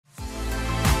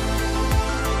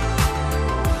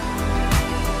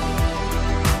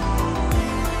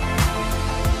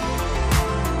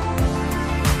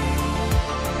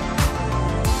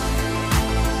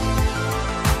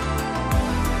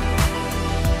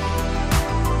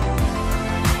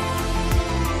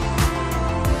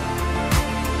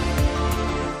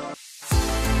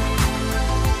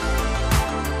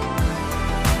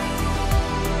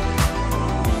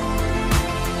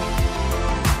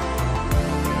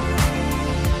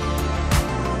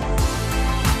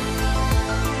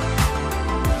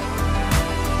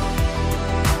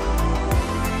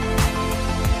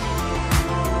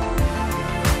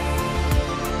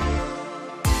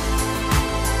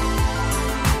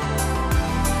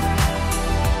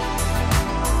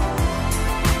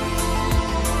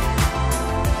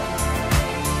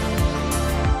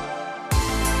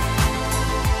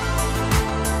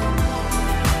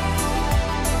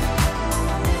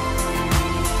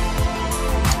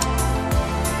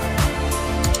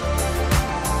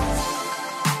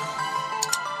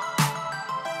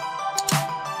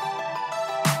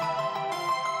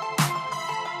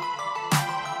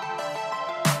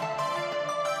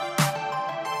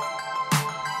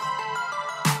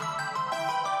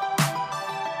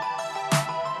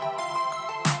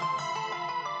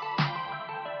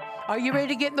Are you ready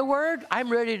to get in the Word? I'm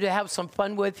ready to have some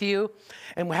fun with you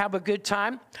and have a good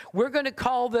time. We're going to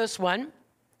call this one,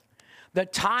 The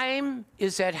Time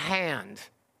is at Hand.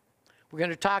 We're going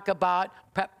to talk about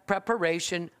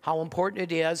preparation, how important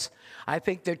it is. I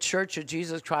think the Church of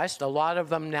Jesus Christ, a lot of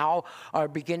them now are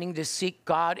beginning to seek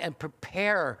God and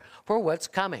prepare for what's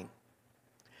coming.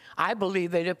 I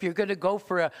believe that if you're going to go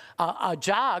for a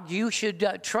jog, you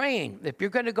should train. If you're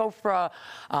going to go for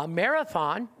a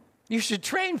marathon, you should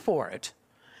train for it.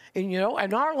 And, you know,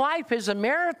 and our life is a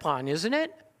marathon, isn't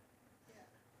it?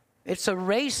 It's a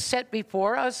race set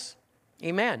before us.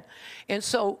 Amen. And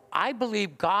so I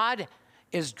believe God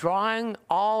is drawing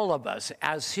all of us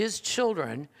as his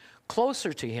children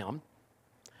closer to him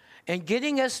and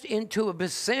getting us into a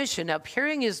position of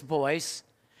hearing his voice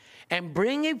and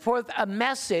bringing forth a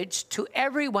message to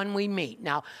everyone we meet.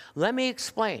 Now, let me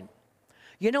explain.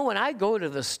 You know, when I go to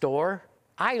the store,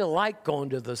 I like going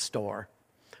to the store.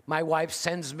 My wife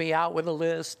sends me out with a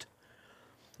list.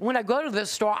 When I go to the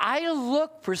store, I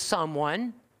look for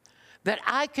someone that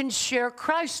I can share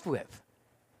Christ with.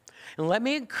 And let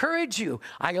me encourage you,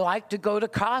 I like to go to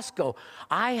Costco.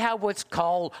 I have what's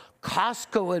called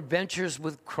Costco Adventures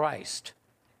with Christ.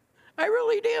 I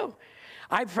really do.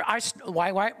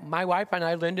 My wife and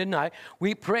I, Linda and I,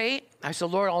 we pray. I said,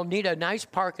 Lord, I'll need a nice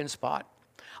parking spot.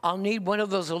 I'll need one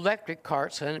of those electric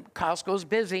carts, and Costco's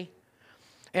busy.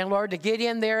 And Lord, to get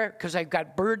in there, because I've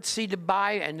got bird seed to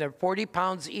buy, and they're 40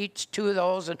 pounds each, 2 of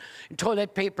those, and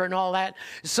toilet paper and all that.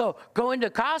 So going to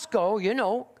Costco, you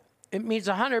know, it means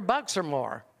 $100 or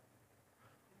more.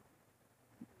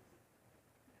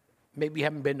 Maybe you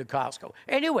haven't been to Costco.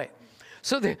 Anyway,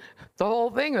 so the whole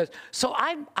thing is, so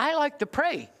I like to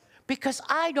pray because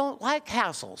I don't like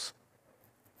hassles.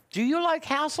 Do you like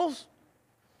hassles?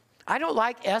 I don't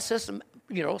like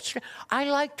you know, I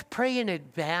like to pray in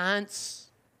advance.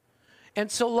 And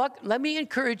so let me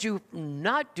encourage you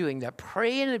not doing that.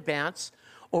 Pray in advance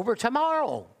over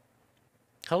tomorrow.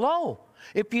 Hello.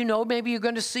 If you know maybe you're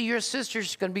going to see your sister,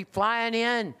 she's going to be flying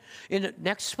in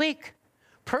next week.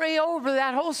 Pray over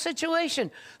that whole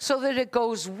situation so that it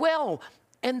goes well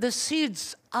and the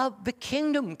seeds of the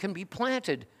kingdom can be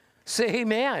planted. Say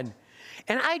amen.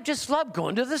 And I just love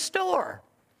going to the store.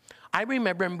 I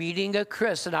remember meeting a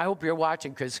Chris, and I hope you're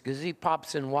watching Chris because he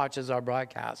pops in and watches our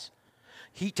broadcast.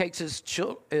 He takes his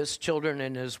children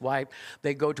and his wife.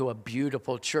 They go to a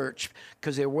beautiful church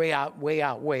because they're way out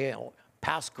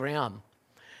past Graham.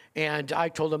 And I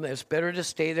told them it's better to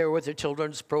stay there with the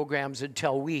children's programs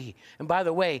until we. And by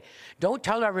the way, don't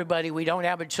tell everybody we don't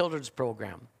have a children's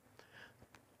program.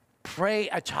 Pray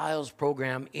a child's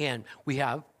program in. We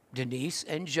have Denise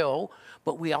and Joe,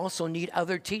 but we also need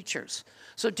other teachers.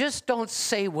 So just don't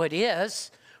say what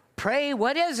is. Pray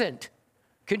what isn't.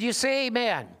 Could you say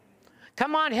amen?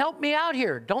 Come on, help me out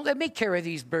here. Don't let me carry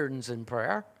these burdens in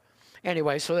prayer.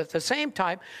 Anyway, so at the same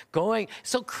time, I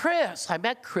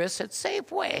met Chris at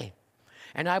Safeway.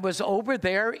 And I was over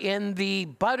there in the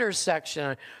butter section. I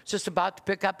was just about to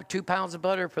pick up 2 pounds of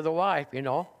butter for the wife, you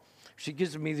know. She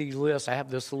gives me the list. I have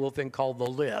this little thing called the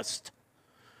list.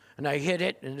 And I hit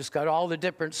it, and it's got all the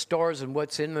different stores and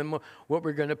what's in them, what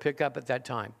we're going to pick up at that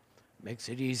time. Makes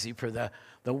it easy for the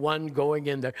one going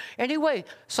in there. Anyway,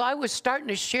 so I was starting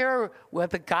to share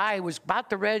with a guy who was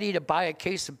about ready to buy a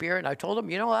case of beer, and I told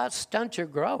him, you know, that stunts your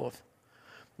growth.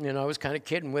 You know, I was kind of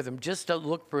kidding with him just to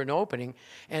look for an opening.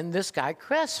 And this guy,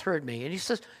 Chris, heard me, and he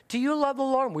says, do you love the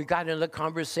Lord? And we got into a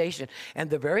conversation.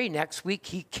 And the very next week,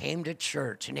 he came to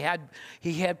church, and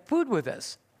he had food with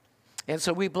us. And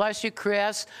so we bless you,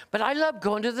 Chris. But I love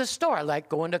going to the store. I like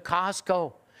going to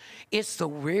Costco. It's the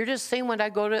weirdest thing when I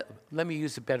go to, let me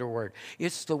use a better word.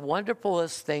 It's the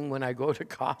wonderfulest thing when I go to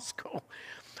Costco.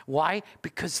 Why?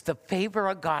 Because the favor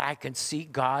of God, I can see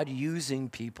God using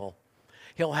people.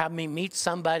 He'll have me meet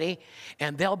somebody,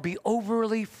 and they'll be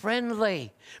overly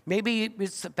friendly. Maybe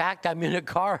it's the fact I'm in a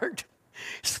cart.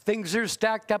 Things are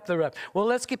stacked up the road. Well,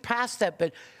 let's get past that,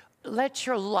 but let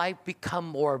your life become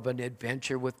more of an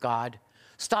adventure with God.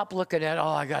 Stop looking at, oh,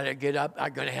 I got to get up.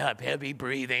 I'm going to have heavy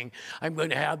breathing. I'm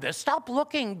going to have this. Stop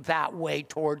looking that way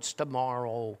towards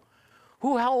tomorrow.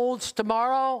 Who holds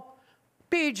tomorrow?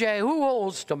 BJ, who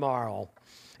holds tomorrow?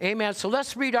 Amen. So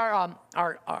let's read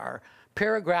our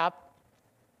paragraph.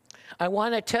 I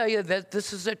want to tell you that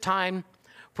this is a time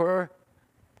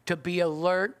to be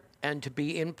alert and to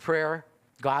be in prayer.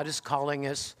 God is calling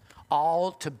us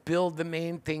all to build the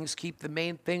main things, keep the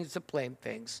main things, the plain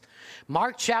things.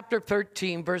 Mark chapter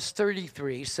 13, verse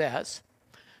 33 says,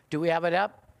 do we have it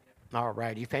up? All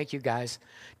righty, thank you guys.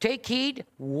 Take heed,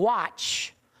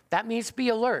 watch. That means be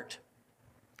alert.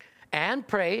 and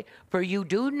pray, for you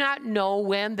do not know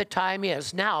when the time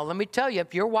is. Now, let me tell you,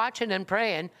 if you're watching and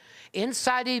praying,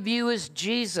 inside of you is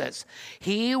Jesus.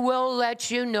 He will let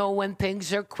you know when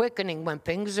things are quickening, when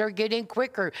things are getting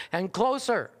quicker and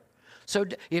closer. So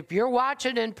if you're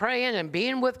watching and praying and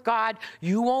being with God,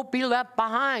 you won't be left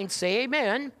behind. Say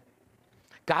amen.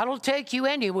 God will take you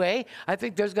anyway. I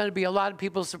think there's going to be a lot of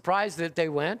people surprised that they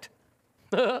went.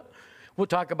 We'll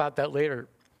talk about that later.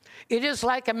 It is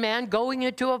like a man going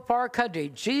into a far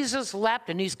country. Jesus left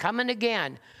and he's coming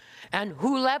again. And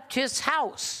who left his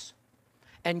house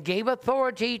and gave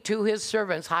authority to his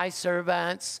servants. Hi,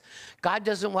 servants. God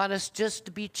doesn't want us just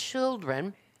to be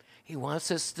children. He wants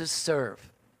us to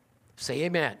serve. Say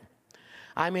amen.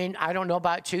 I mean, I don't know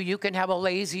about you. You can have a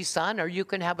lazy son or you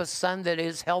can have a son that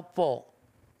is helpful.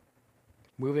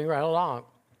 Moving right along.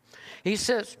 He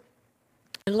says,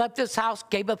 and left his house,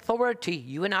 gave authority.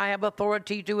 You and I have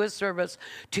authority to his service.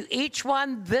 To each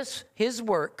one, his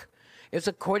work is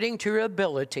according to your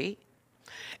ability.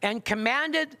 And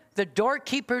commanded the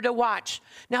doorkeeper to watch.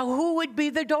 Now, who would be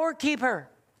the doorkeeper?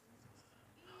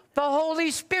 The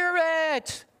Holy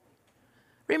Spirit.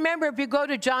 Remember, if you go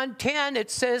to John 10, it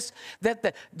says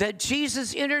that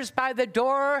Jesus enters by the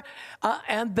door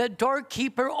and the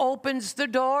doorkeeper opens the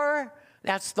door.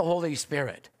 That's the Holy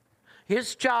Spirit.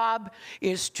 His job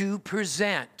is to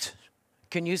present.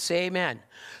 Can you say amen?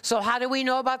 So how do we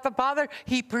know about the Father?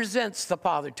 He presents the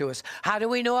Father to us. How do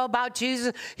we know about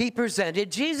Jesus? He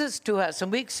presented Jesus to us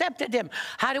and we accepted him.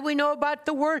 How do we know about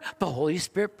the Word? The Holy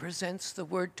Spirit presents the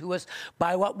Word to us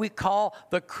by what we call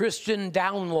the Christian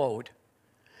download.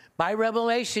 By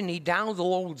revelation, he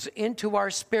downloads into our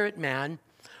spirit man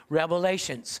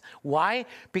revelations. Why?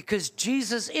 Because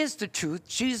Jesus is the truth.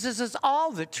 Jesus is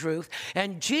all the truth.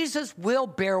 And Jesus will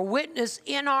bear witness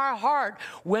in our heart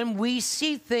when we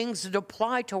see things that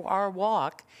apply to our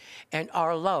walk and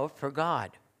our love for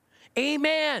God.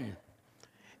 Amen.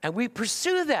 And we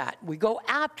pursue that. We go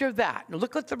after that. Now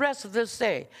look what the rest of this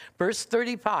say. Verse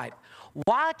 35.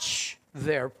 Watch,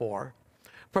 therefore,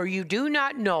 for you do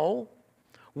not know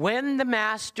when the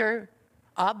master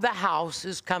of the house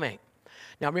is coming.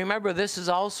 Now remember, this is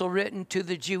also written to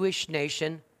the Jewish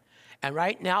nation. And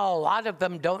right now, a lot of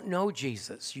them don't know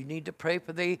Jesus. You need to pray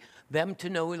for them to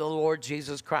know the Lord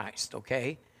Jesus Christ,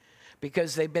 okay?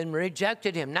 Because they've been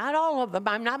rejected him. Not all of them.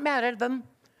 I'm not mad at them.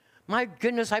 My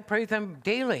goodness, I pray for them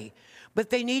daily. But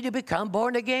they need to become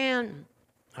born again,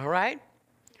 all right?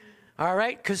 All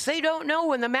right? Because they don't know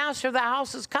when the master of the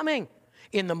house is coming.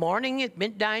 In the morning, at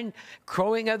midnight,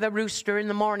 crowing of the rooster in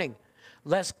the morning,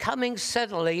 lest coming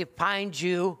suddenly find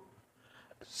you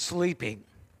sleeping.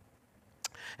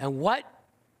 And what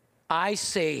I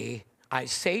say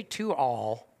to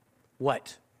all,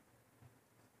 what?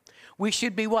 We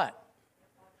should be what?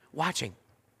 Watching.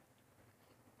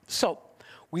 So,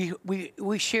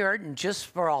 we shared, and just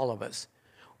for all of us,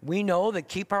 we know that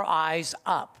keep our eyes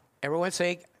up. Everyone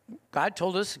say, God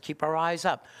told us to keep our eyes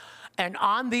up. And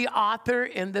on the author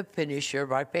and the finisher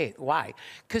of our faith. Why?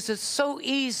 Because it's so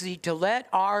easy to let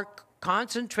our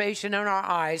concentration and our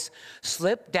eyes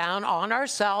slip down on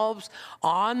ourselves,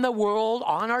 on the world,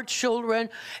 on our children,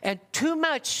 and too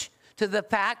much to the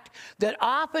fact that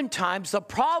oftentimes the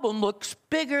problem looks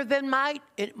bigger than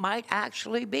it might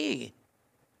actually be.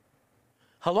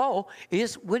 Hello?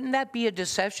 Wouldn't that be a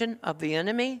deception of the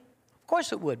enemy? Of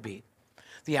course it would be.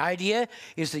 The idea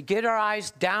is to get our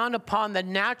eyes down upon the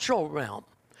natural realm.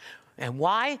 And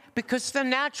why? Because the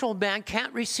natural man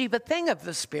can't receive a thing of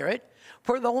the Spirit,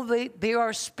 for though they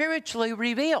are spiritually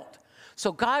revealed.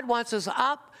 So God wants us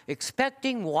up,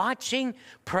 expecting, watching,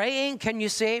 praying. Can you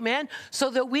say amen? So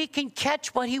that we can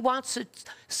catch what he wants to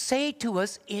say to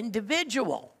us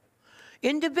individually.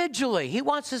 He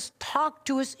wants us to talk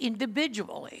to us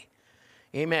individually.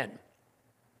 Amen.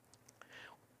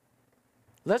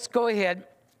 Let's go ahead,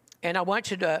 and I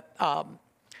want you to,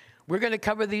 we're going to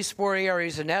cover these 4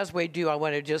 areas, and as we do, I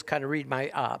want to just kind of read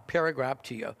my paragraph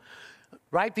to you.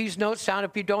 Write these notes down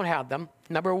if you don't have them.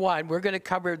 Number 1, we're going to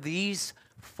cover these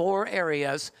 4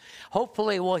 areas.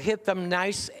 Hopefully, we'll hit them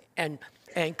nice and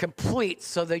complete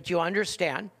so that you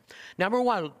understand. Number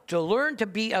 1, to learn to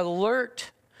be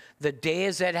alert, the day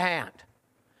is at hand.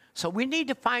 So we need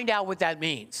to find out what that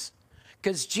means.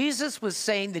 Because Jesus was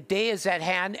saying the day is at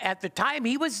hand at the time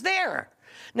he was there.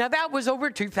 Now, that was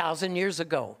over 2,000 years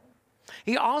ago.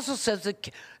 He also says that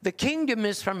the kingdom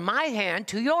is from my hand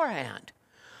to your hand.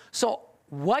 So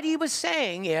what he was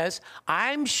saying is,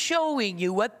 I'm showing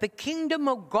you what the kingdom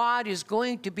of God is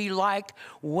going to be like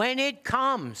when it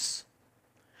comes.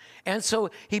 And so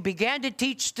he began to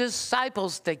teach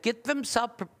disciples to get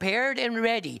themselves prepared and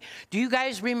ready. Do you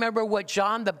guys remember what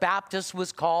John the Baptist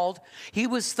was called? He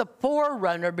was the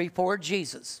forerunner before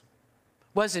Jesus,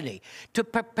 wasn't he? To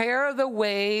prepare the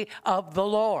way of the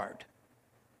Lord.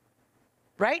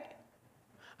 Right?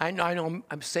 I know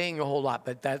I'm saying a whole lot,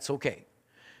 but that's okay.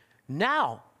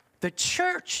 Now, the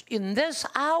church in this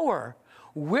hour,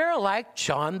 we're like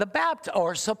John the Baptist,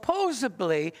 or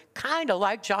supposedly kind of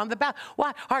like John the Baptist.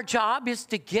 Why? Our job is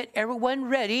to get everyone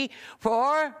ready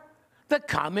for the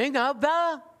coming of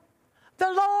the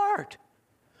Lord.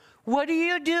 What are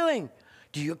you doing?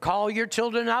 Do you call your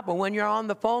children up, and when you're on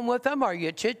the phone with them, are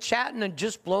you chit-chatting and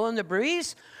just blowing the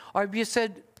breeze? Or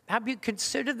have you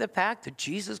considered the fact that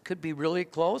Jesus could be really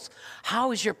close?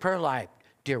 How is your prayer life,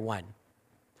 dear one?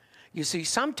 You see,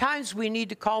 sometimes we need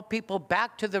to call people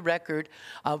back to the record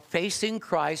of facing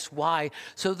Christ. Why?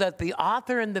 So that the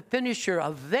author and the finisher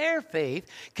of their faith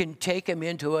can take them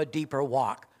into a deeper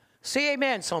walk. Say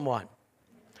amen, someone.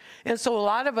 And so a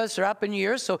lot of us are up in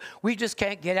years, so we just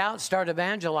can't get out and start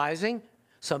evangelizing.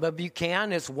 Some of you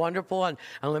can. It's wonderful, and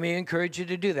let me encourage you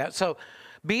to do that. So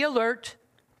be alert.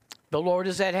 The Lord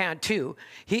is at hand, too.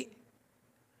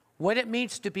 What it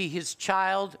means to be his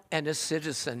child and a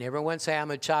citizen. Everyone say,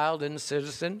 I'm a child and a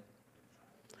citizen.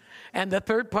 And the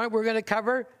third point we're going to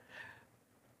cover,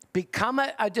 become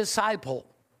a disciple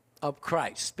of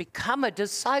Christ. Become a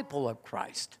disciple of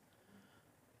Christ.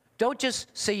 Don't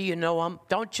just say you know him.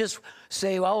 Don't just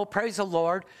say, well, praise the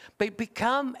Lord. But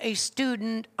become a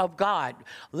student of God.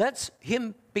 Let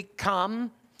him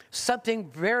become something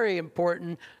very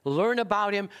important. Learn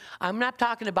about him. I'm not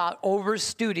talking about over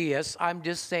studious. I'm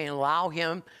just saying allow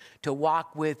him to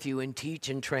walk with you and teach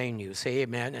and train you. Say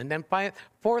amen. And then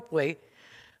fourthly,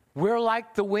 we're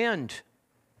like the wind.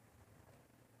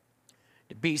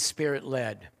 To be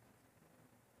spirit-led.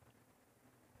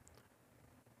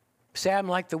 Say I'm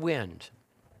like the wind.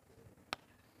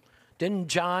 Didn't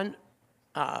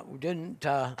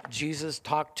Jesus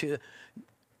talk to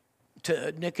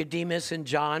Nicodemus and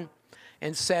John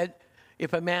and said,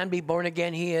 if a man be born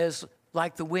again, he is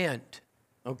like the wind.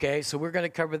 Okay, so we're going to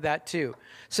cover that too.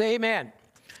 Say amen.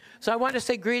 So I want to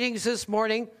say greetings this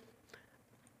morning.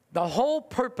 The whole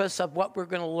purpose of what we're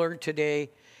going to learn today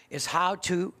is how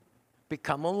to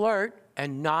become alert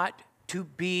and not to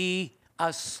be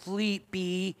a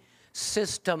sleepy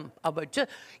system of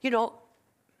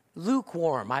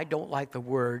lukewarm. I don't like the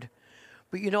word.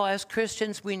 But as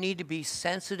Christians, we need to be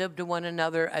sensitive to one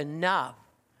another enough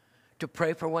to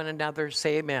pray for one another.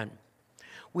 Say amen.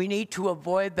 We need to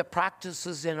avoid the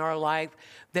practices in our life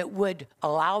that would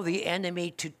allow the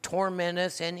enemy to torment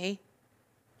us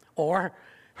or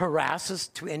harass us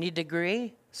to any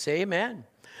degree. Say amen.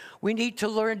 We need to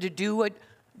learn to do what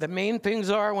the main things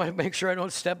are. I want to make sure I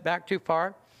don't step back too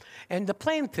far. And the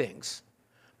plain things.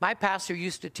 My pastor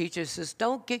used to teach us this,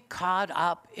 don't get caught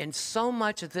up in so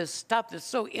much of this stuff that's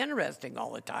so interesting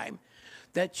all the time,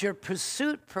 that your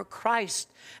pursuit for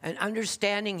Christ and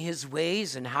understanding his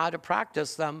ways and how to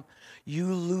practice them,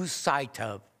 you lose sight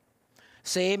of.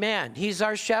 Say amen. He's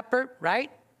our shepherd,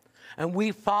 right? And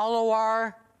we follow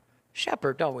our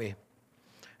shepherd, don't we?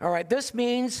 All right, this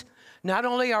means not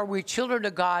only are we children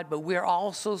of God, but we're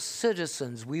also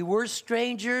citizens. We were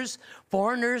strangers,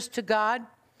 foreigners to God.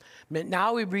 But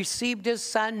now we've received his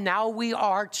son. Now we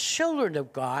are children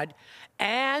of God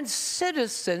and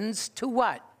citizens to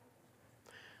what?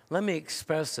 Let me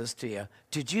express this to you.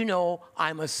 Did you know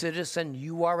I'm a citizen?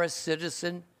 You are a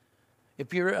citizen.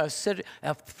 If you're a citizen,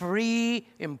 of three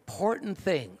important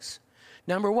things.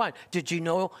 Number one, did you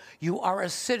know you are a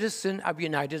citizen of the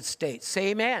United States?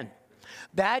 Say amen.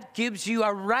 That gives you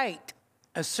a right,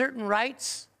 a certain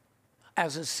rights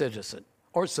as a citizen,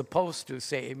 or supposed to.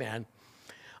 Say amen.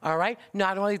 All right?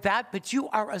 Not only that, but you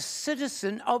are a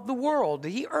citizen of the world,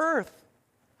 the earth.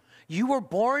 You were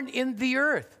born in the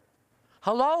earth.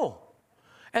 Hello?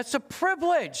 It's a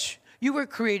privilege. You were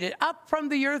created up from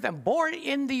the earth and born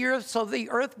in the earth, so the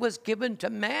earth was given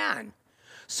to man.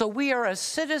 So we are a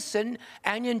citizen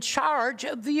and in charge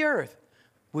of the earth.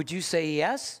 Would you say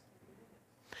yes?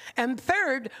 And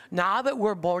third, now that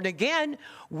we're born again,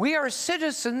 we are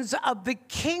citizens of the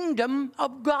kingdom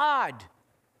of God.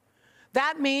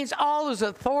 That means all his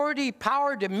authority,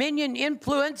 power, dominion,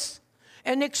 influence,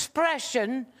 and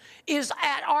expression is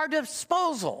at our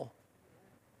disposal.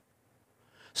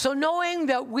 So knowing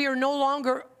that we are no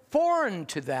longer foreign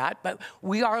to that, but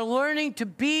we are learning to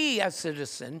be a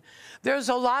citizen, there's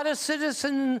a lot of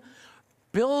citizen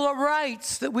Bill of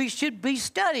Rights that we should be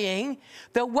studying,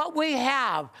 that what we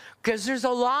have, because there's a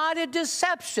lot of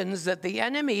deceptions that the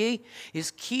enemy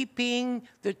is keeping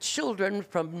the children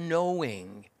from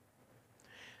knowing.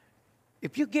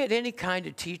 if you get any kind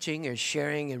of teaching or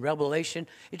sharing and revelation,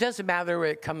 it doesn't matter where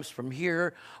it comes from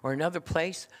here or another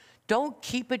place. Don't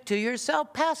keep it to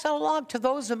yourself. Pass it along to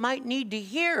those that might need to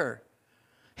hear.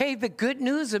 Hey, the good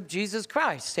news of Jesus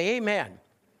Christ. Say amen.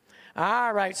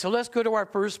 All right, so let's go to our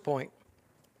first point.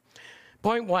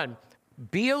 Point 1,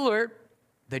 be alert.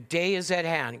 The day is at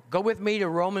hand. Go with me to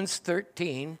Romans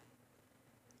 13.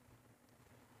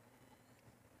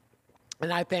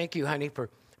 And I thank you, honey, for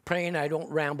praying I don't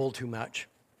ramble too much.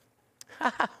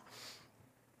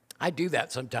 I do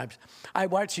that sometimes. I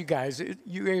watch you guys.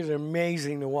 You guys are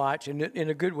amazing to watch in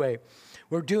a good way.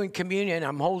 We're doing communion.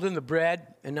 I'm holding the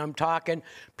bread, and I'm talking.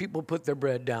 People put their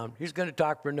bread down. He's going to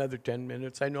talk for another 10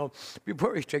 minutes, I know,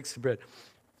 before he takes the bread.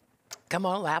 Come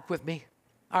on, laugh with me.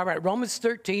 All right, Romans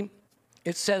 13,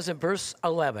 it says in verse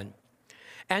 11,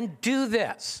 and do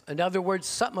this. In other words,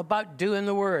 something about doing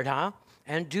the word, huh?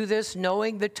 And do this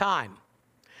knowing the time,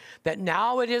 that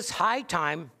now it is high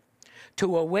time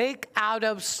to awake out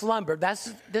of slumber.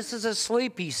 This is a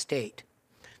sleepy state.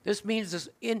 This means this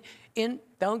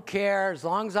don't care as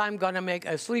long as I'm going to make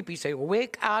a sleepy state.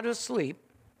 Awake out of sleep.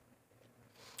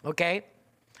 Okay?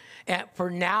 And for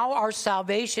now our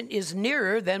salvation is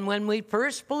nearer than when we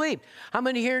first believed. How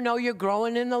many here know you're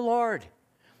growing in the Lord?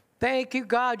 Thank you,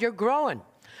 God, you're growing.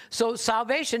 So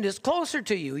salvation is closer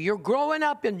to you. You're growing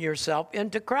up in yourself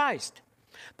into Christ.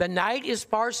 The night is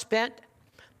far spent.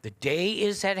 The day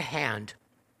is at hand.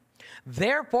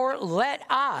 Therefore, let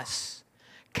us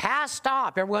cast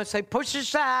off. Everyone say, push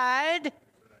aside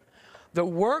the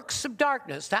works of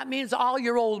darkness. That means all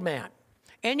your old man.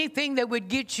 Anything that would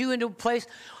get you into a place.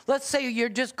 Let's say you're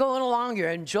just going along, you're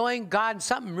enjoying God, and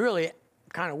something really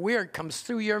kind of weird comes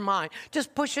through your mind.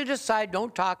 Just push it aside.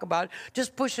 Don't talk about it.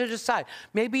 Just push it aside.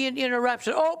 Maybe an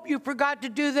interruption. Oh, you forgot to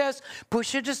do this.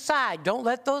 Push it aside. Don't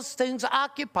let those things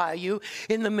occupy you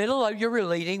in the middle of your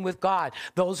relating with God.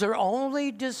 Those are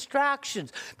only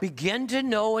distractions. Begin to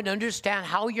know and understand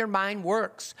how your mind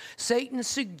works. Satan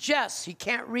suggests he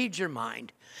can't read your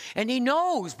mind. And he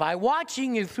knows by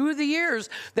watching you through the years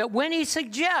that when he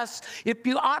suggests, if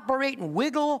you operate and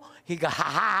wiggle, he goes, ha,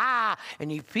 ha, ha, and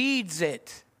he feeds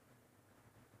it.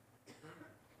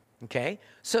 Okay?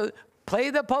 So play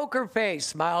the poker face.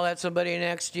 Smile at somebody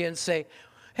next to you and say,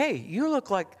 hey, you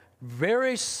look like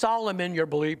very solemn in your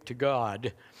belief to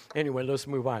God. Anyway, let's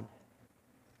move on.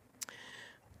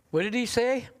 What did he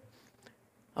say?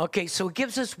 Okay, so it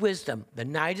gives us wisdom. The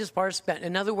night is far spent.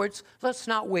 In other words, let's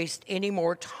not waste any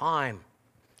more time.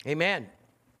 Amen.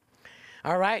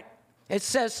 All right. It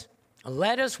says,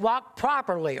 let us walk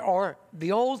properly, or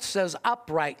the old says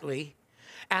uprightly,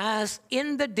 as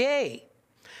in the day,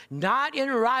 not in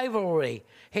rivalry.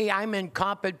 Hey, I'm in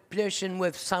competition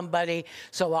with somebody,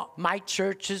 so my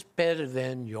church is better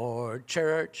than your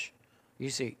church. You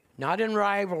see, not in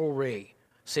rivalry.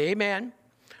 Say amen.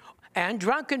 And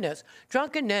drunkenness.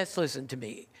 Drunkenness, listen to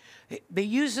me, it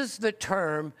uses the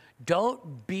term,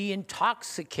 don't be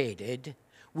intoxicated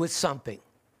with something.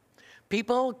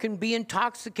 People can be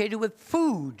intoxicated with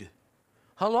food.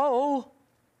 Hello?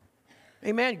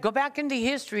 Amen. Go back into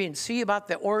history and see about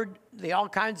the all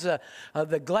kinds of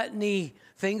the gluttony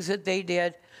things that they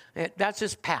did. That's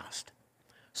just past.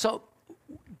 So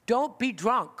don't be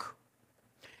drunk.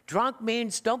 Drunk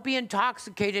means don't be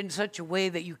intoxicated in such a way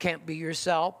that you can't be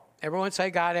yourself. Everyone say,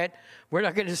 got it. We're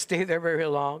not going to stay there very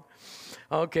long.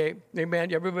 Okay,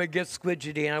 amen. Everybody gets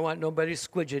squidgety, and I want nobody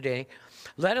squidgety.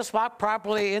 Let us walk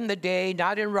properly in the day,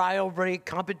 not in rivalry,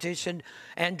 competition,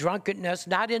 and drunkenness,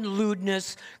 not in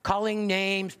lewdness, calling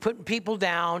names, putting people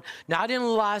down, not in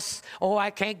lust. Oh,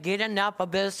 I can't get enough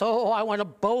of this. Oh, I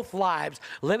want both lives.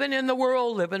 Living in the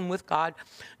world, living with God.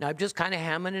 Now, I'm just kind of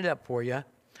hamming it up for you.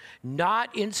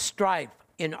 Not in strife,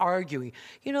 in arguing.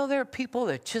 You know, there are people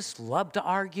that just love to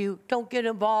argue. Don't get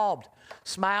involved.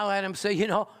 Smile at them, say, you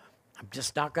know, I'm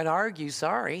just not going to argue,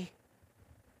 sorry.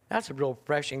 That's a real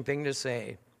refreshing thing to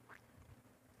say.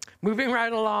 Moving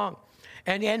right along.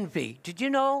 And envy. Did you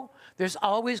know there's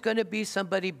always going to be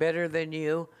somebody better than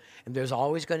you, and there's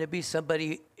always going to be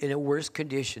somebody in a worse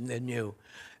condition than you?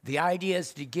 The idea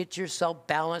is to get yourself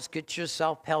balanced, get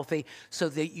yourself healthy, so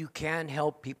that you can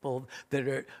help people that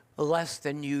are less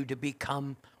than you to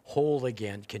become whole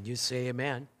again. Can you say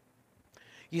amen?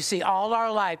 You see, all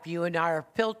our life, you and I are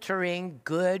filtering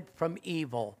good from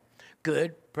evil.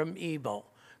 Good from evil.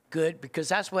 Good, because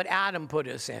that's what Adam put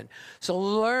us in. So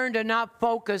learn to not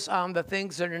focus on the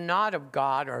things that are not of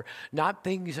God, or not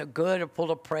things that are good or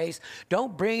full of praise.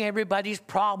 Don't bring everybody's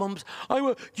problems.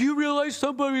 Do you realize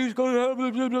somebody's going to have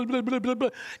blah, blah, blah, blah, blah.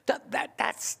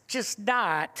 That's just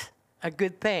not a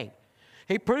good thing.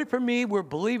 Hey, pray for me. We're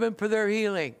believing for their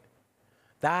healing.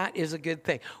 That is a good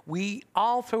thing. We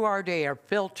all through our day are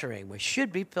filtering. We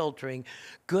should be filtering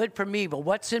good from evil.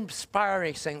 What's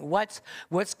inspiring?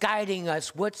 What's guiding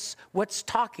us? What's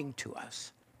talking to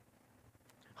us?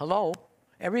 Hello?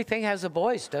 Everything has a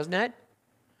voice, doesn't it?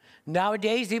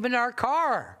 Nowadays, even our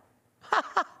car.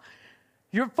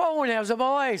 Your phone has a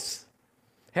voice.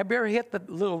 Have you ever hit the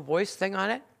little voice thing on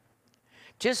it?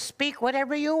 Just speak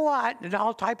whatever you want, and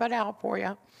I'll type it out for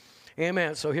you.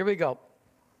 Amen. So here we go.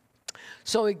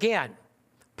 So again,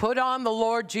 put on the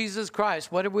Lord Jesus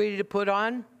Christ. What are we to put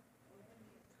on?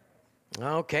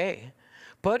 Okay.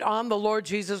 Put on the Lord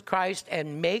Jesus Christ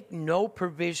and make no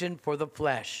provision for the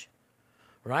flesh.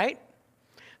 Right?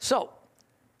 So,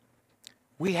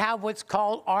 we have what's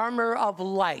called armor of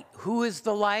light. Who is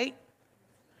the light?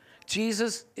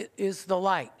 Jesus is the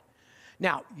light.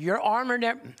 Now, your armor,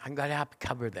 I'm going to have to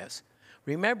cover this.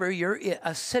 Remember, you're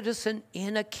a citizen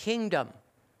in a kingdom.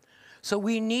 So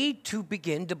we need to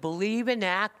begin to believe and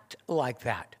act like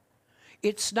that.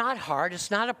 It's not hard.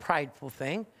 It's not a prideful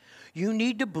thing. You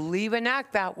need to believe and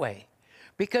act that way.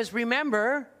 Because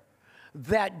remember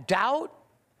that doubt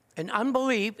and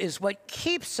unbelief is what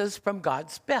keeps us from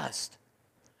God's best.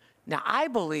 Now, I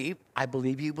believe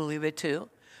you believe it too,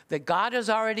 that God has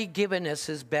already given us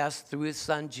his best through his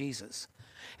son Jesus.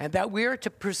 And that we are to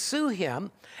pursue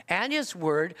him and his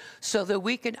word so that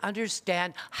we can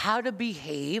understand how to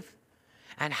behave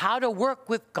and how to work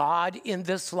with God in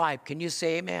this life. Can you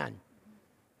say amen?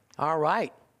 All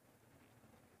right.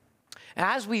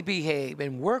 As we behave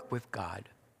and work with God,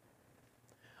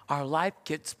 our life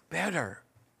gets better.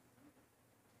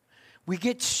 We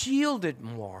get shielded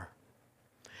more.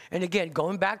 And again,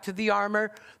 going back to the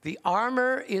armor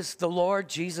is the Lord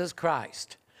Jesus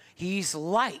Christ. He's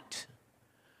light.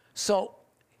 So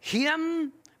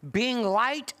him being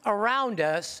light around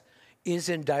us is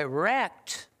in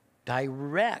direct,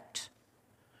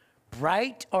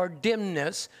 bright or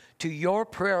dimness to your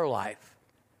prayer life.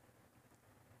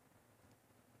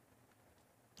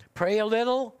 Pray a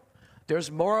little,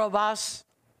 there's more of us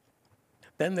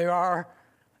than there are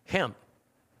him.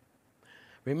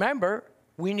 Remember,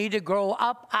 we need to grow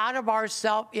up out of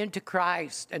ourselves into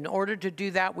Christ. In order to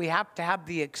do that, we have to have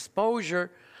the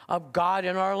exposure of God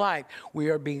in our life. We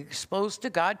are being exposed to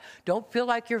God. Don't feel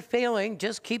like you're failing.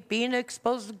 Just keep being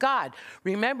exposed to God.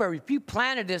 Remember, if you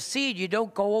planted a seed, you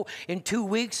don't go in 2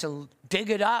 weeks and dig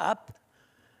it up.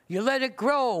 You let it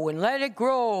grow and let it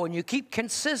grow, and you keep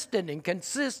consistent and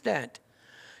consistent.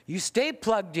 You stay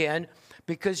plugged in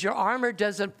because your armor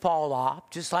doesn't fall off,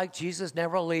 just like Jesus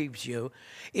never leaves you.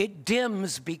 It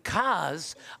dims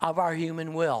because of our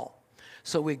human will.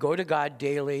 So we go to God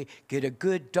daily, get a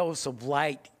good dose of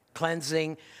light,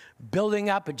 cleansing, building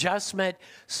up adjustment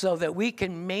so that we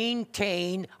can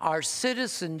maintain our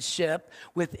citizenship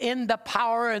within the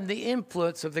power and the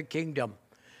influence of the kingdom.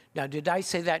 Now, did I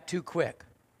say that too quick?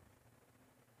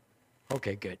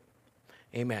 Okay, good.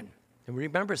 Amen. And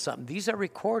remember something, these are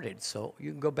recorded, so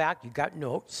you can go back, you got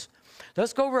notes.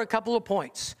 Let's go over a couple of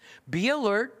points. Be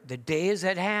alert, the day is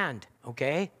at hand,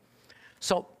 okay?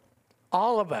 So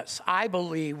all of us, I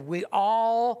believe, we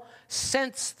all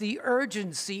sense the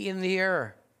urgency in the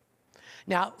air.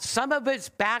 Now, some of it's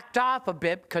backed off a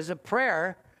bit because of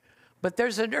prayer, but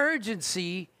there's an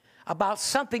urgency about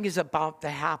something is about to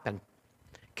happen.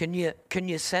 Can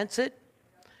you sense it?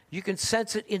 You can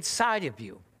sense it inside of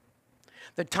you.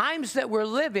 The times that we're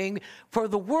living for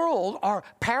the world are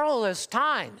perilous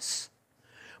times.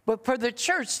 But for the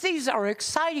church, these are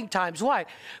exciting times. Why?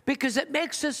 Because it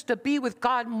makes us to be with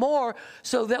God more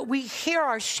so that we hear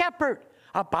our shepherd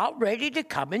about ready to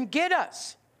come and get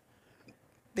us.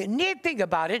 The neat thing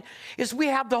about it is we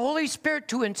have the Holy Spirit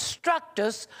to instruct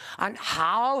us on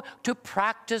how to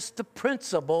practice the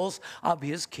principles of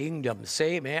his kingdom.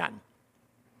 Say amen.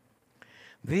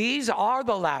 These are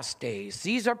the last days.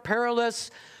 These are perilous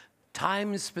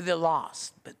times for the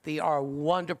lost, but they are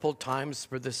wonderful times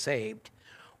for the saved.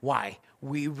 Why?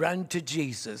 We run to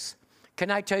Jesus. Can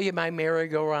I tell you my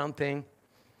merry-go-round thing?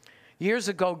 Years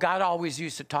ago, God always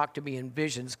used to talk to me in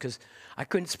visions because I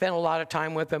couldn't spend a lot of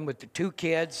time with him, with the 2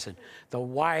 kids and the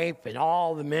wife and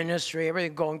all the ministry,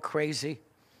 everything going crazy.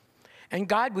 And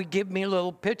God would give me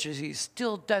little pictures. He's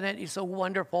still done it. He's so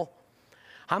wonderful.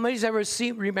 How many's ever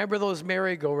remember those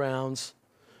merry-go-rounds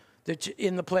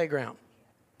in the playground?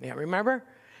 Yeah, remember?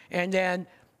 And then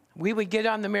we would get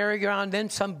on the merry-go-round, then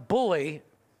some bully,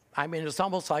 I mean, it's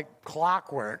almost like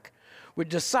clockwork, would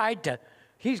decide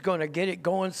he's going to get it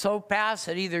going so fast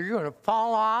that either you're going to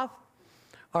fall off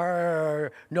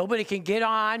or nobody can get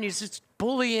on. He's just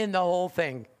bullying the whole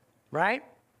thing, right?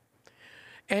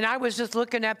 And I was just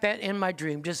looking at that in my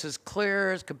dream, just as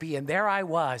clear as could be. And there I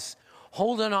was,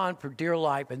 holding on for dear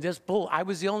life. And this bull, I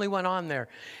was the only one on there.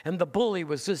 And the bully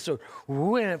was just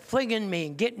flinging me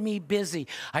and getting me busy.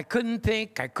 I couldn't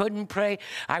think. I couldn't pray.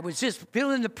 I was just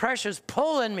feeling the pressures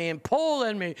pulling me and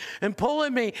pulling me and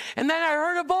pulling me. And then I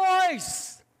heard a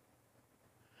voice.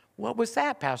 What was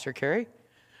that, Pastor Kerry?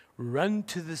 Run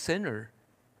to the center.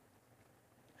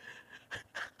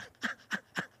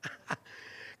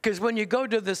 Because when you go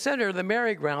to the center of the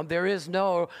merry-go-round, there is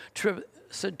no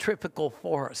centrifugal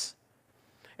force.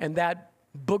 And that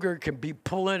booger can be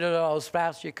pulling it all as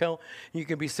fast as you can. You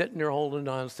can be sitting there holding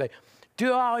on and say,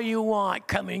 do all you want.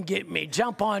 Come and get me.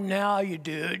 Jump on now, you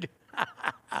dude.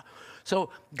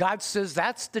 So God says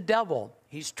that's the devil.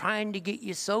 He's trying to get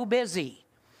you so busy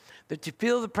that you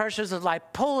feel the pressures of life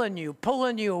pulling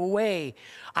you away.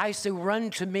 I say, run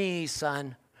to me,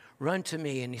 son. Run to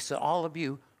me. And he said, all of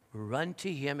you, run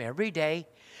to him every day.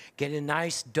 Get a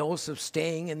nice dose of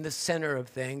staying in the center of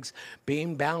things,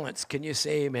 being balanced. Can you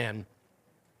say amen?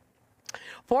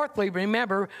 Fourthly,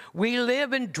 remember, we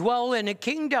live and dwell in a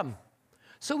kingdom.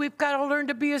 So we've got to learn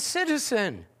to be a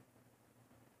citizen.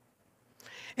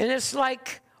 And it's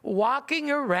like walking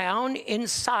around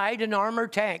inside an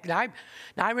armored tank. Now,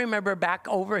 I remember back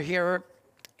over here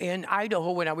in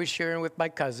Idaho when I was sharing with my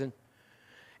cousin,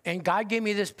 and God gave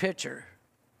me this picture.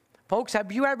 Folks,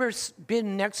 have you ever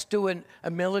been next to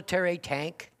a military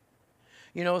tank?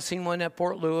 You know, seen one at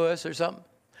Fort Lewis or something?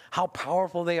 How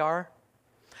powerful they are?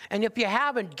 And if you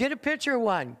haven't, get a picture of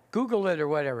one. Google it or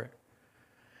whatever.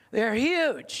 They're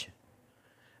huge.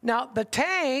 Now, the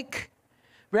tank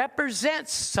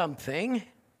represents something,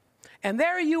 and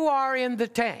there you are in the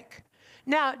tank.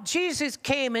 Now, Jesus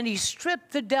came and he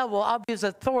stripped the devil of his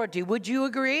authority. Would you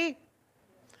agree?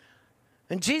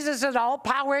 And Jesus said, all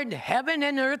power in heaven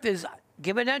and earth is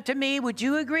given unto me. Would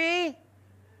you agree?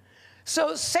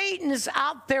 So Satan is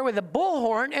out there with a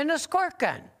bullhorn and a squirt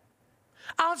gun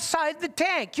outside the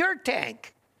tank, your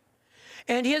tank.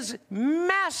 And his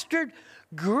mastered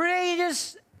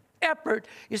greatest effort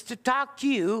is to talk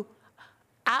you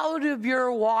out of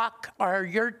your walk or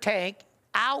your tank,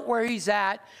 out where he's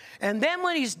at. And then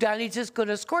when he's done, he's just going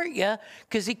to squirt you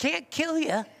because he can't kill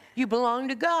you. You belong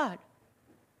to God.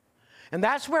 And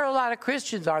that's where a lot of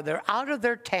Christians are. They're out of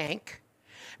their tank,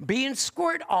 being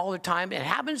squirted all the time and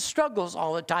having struggles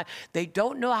all the time. They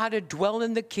don't know how to dwell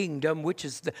in the kingdom, which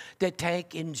is the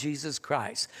tank in Jesus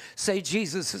Christ. Say,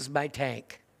 Jesus is my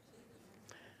tank.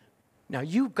 Now,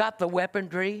 you've got the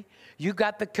weaponry. You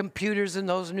got the computers in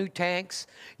those new tanks.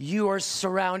 You are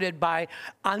surrounded by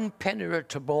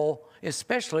unpenetrable,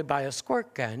 especially by a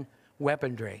squirt gun,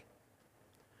 weaponry.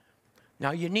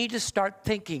 Now, you need to start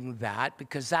thinking that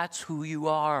because that's who you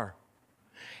are.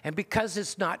 And because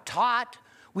it's not taught,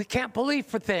 we can't believe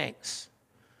for things.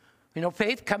 You know,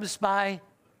 faith comes by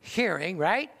hearing,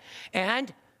 right?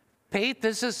 And faith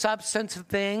is the substance of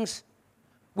things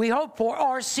we hope for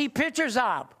or see pictures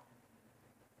of.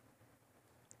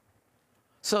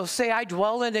 So say, I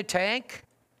dwell in a tank.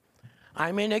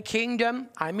 I'm in a kingdom.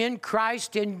 I'm in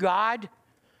Christ, in God.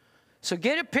 So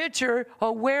get a picture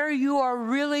of where you are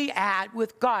really at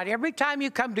with God. Every time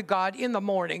you come to God in the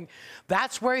morning,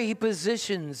 that's where he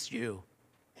positions you.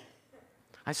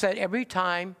 I said every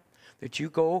time that you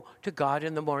go to God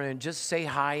in the morning and just say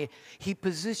hi, he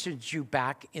positions you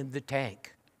back in the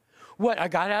tank. What, I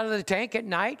got out of the tank at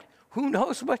night? Who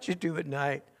knows what you do at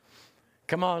night?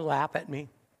 Come on, laugh at me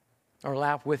or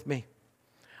laugh with me.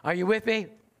 Are you with me?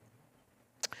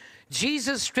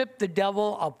 Jesus stripped the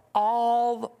devil of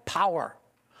all power.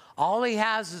 All he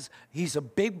has is, he's a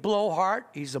big blowhard,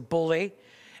 he's a bully,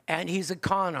 and he's a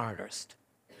con artist.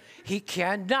 He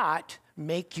cannot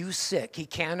make you sick. He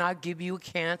cannot give you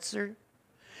cancer.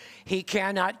 He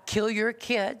cannot kill your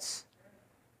kids.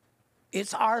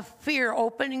 It's our fear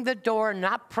opening the door,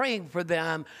 not praying for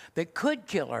them, that could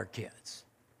kill our kids.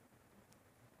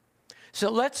 So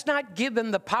let's not give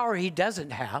him the power he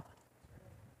doesn't have.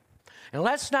 And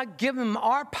let's not give him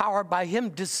our power by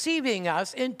him deceiving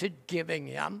us into giving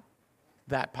him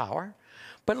that power.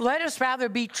 But let us rather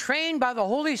be trained by the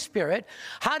Holy Spirit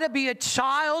how to be a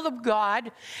child of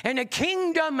God and a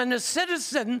kingdom and a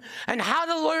citizen, and how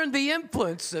to learn the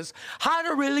influences, how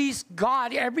to release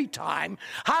God every time,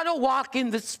 how to walk in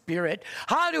the Spirit,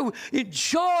 how to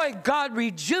enjoy God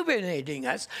rejuvenating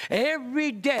us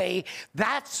every day.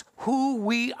 That's who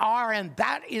we are, and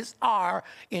that is our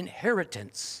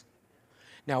inheritance.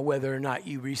 Now, whether or not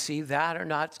you receive that or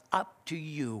not, it's up to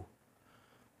you.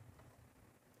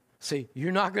 See,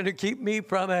 you're not going to keep me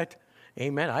from it.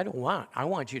 Amen. I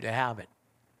want you to have it.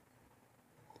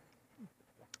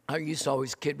 I used to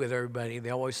always kid with everybody.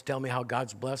 They always tell me how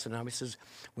God's blessing them. He says,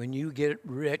 when you get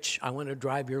rich, I want to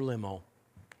drive your limo.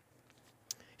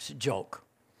 It's a joke.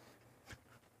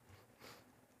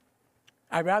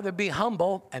 I'd rather be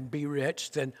humble and be rich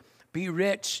than be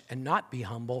rich and not be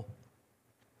humble.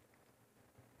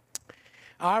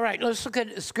 All right, let's look at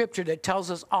a scripture that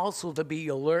tells us also to be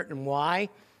alert, and why.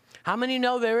 How many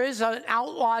know there is an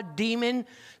outlawed demon,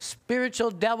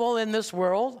 spiritual devil in this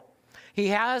world? He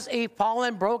has a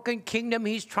fallen, broken kingdom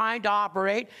he's trying to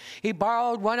operate. He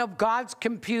borrowed one of God's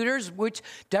computers, which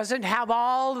doesn't have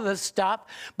all the stuff,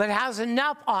 but has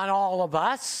enough on all of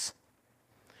us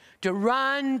to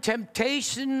run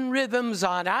temptation rhythms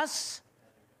on us.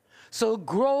 So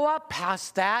grow up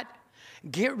past that.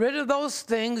 Get rid of those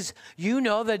things you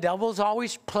know the devil's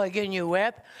always plaguing you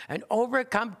with, and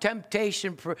overcome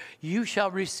temptation, for you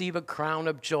shall receive a crown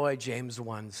of joy, James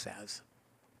 1 says.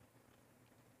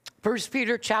 1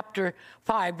 Peter chapter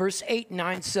 5, verse 8 and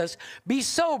 9 says, be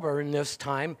sober in this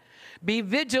time, be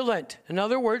vigilant. In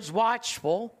other words,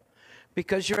 watchful,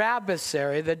 because your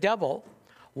adversary, the devil,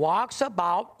 walks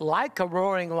about like a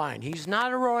roaring lion. He's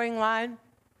not a roaring lion.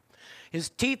 His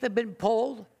teeth have been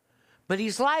pulled, but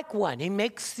he's like one. He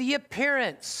makes the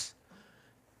appearance.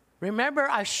 Remember,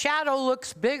 a shadow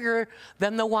looks bigger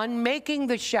than the one making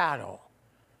the shadow.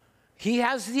 He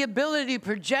has the ability to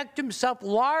project himself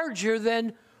larger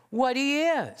than what he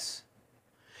is.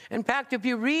 In fact, if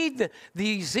you read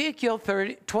the Ezekiel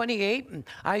 28 and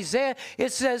Isaiah,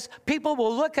 it says people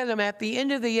will look at him at the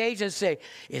end of the age and say,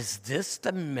 is this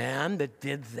the man that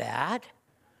did that?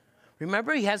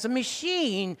 Remember, he has a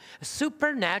machine, a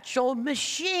supernatural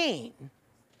machine.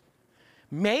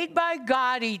 Made by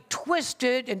God, he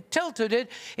twisted and tilted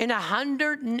it in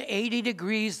 180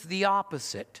 degrees the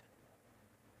opposite.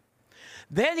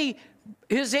 Then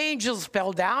his angels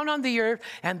fell down on the earth,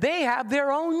 and they have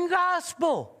their own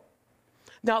gospel.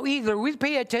 Now, either we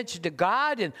pay attention to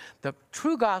God and the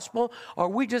true gospel, or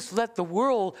we just let the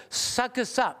world suck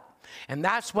us up. And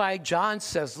that's why John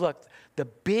says, look, the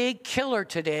big killer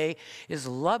today is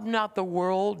love not the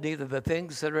world, neither the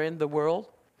things that are in the world.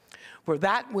 For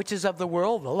that which is of the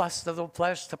world, the lust of the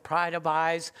flesh, the pride of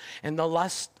eyes, and the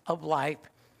lust of life,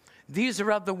 these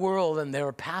are of the world, and they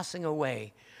are passing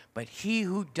away. But he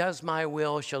who does my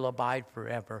will shall abide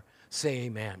forever. Say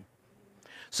amen.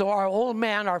 So our old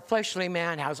man, our fleshly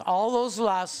man, has all those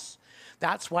lusts.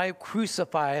 That's why I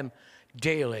crucify him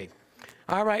daily.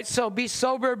 All right, so be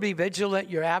sober, be vigilant.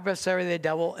 Your adversary, the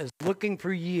devil, is looking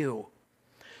for you,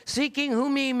 seeking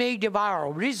whom he may devour.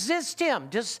 Resist him.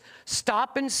 Just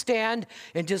stop and stand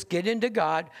and just get into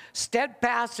God,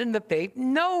 steadfast in the faith,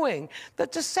 knowing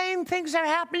that the same things are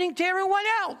happening to everyone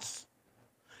else.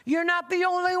 You're not the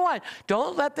only one.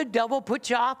 Don't let the devil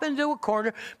put you off into a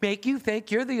corner, make you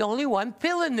think you're the only one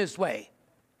feeling this way.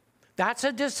 That's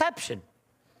a deception.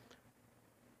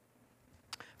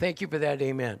 Thank you for that,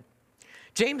 amen.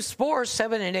 James 4,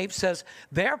 7 and 8 says,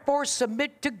 therefore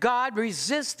submit to God,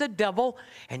 resist the devil,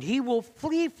 and he will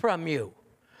flee from you.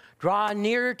 Draw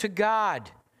near to God,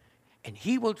 and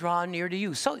he will draw near to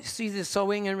you. So, see the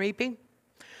sowing and reaping?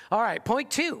 All right,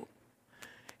 point 2.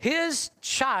 His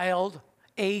child,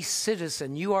 a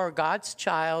citizen. You are God's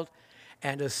child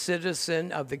and a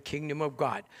citizen of the kingdom of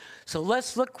God. So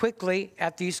let's look quickly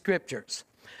at these scriptures.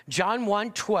 John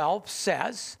 1:12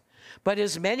 says, but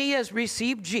as many as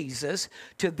received Jesus,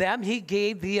 to them he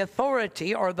gave the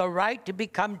authority or the right to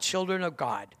become children of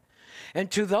God.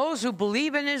 And to those who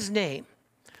believe in his name,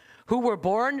 who were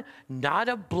born not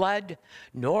of blood,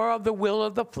 nor of the will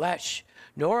of the flesh,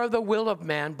 nor of the will of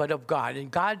man, but of God. And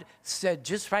God said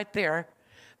just right there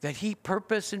that he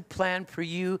purposed and planned for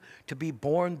you to be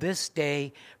born this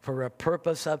day for a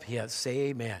purpose of his. Say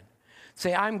amen.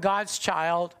 Say, I'm God's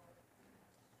child.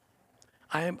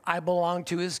 I belong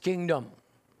to his kingdom.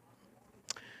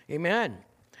 Amen.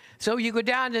 So you go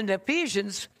down into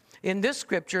Ephesians in this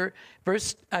scripture,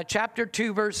 chapter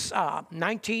 2, verse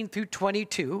 19 through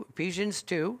 22, Ephesians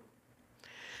 2.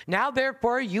 Now,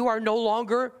 therefore, you are no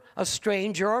longer a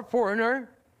stranger or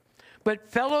foreigner, but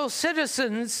fellow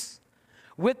citizens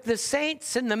with the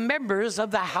saints and the members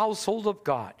of the household of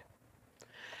God.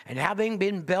 And having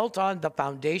been built on the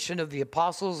foundation of the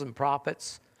apostles and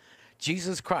prophets,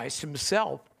 Jesus Christ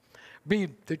himself be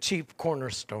the chief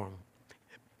cornerstone.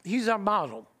 He's our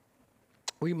model.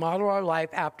 We model our life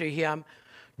after him,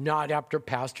 not after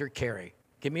Pastor Kerry.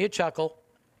 Give me a chuckle.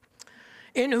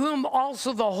 In whom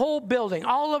also the whole building,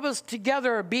 all of us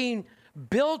together are being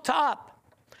built up,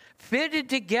 fitted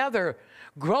together,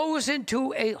 grows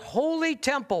into a holy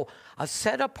temple, a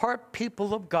set-apart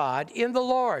people of God in the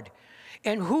Lord,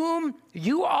 in whom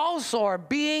you also are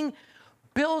being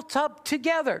built up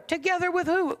together. Together with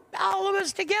who? All of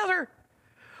us together.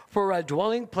 For a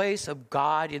dwelling place of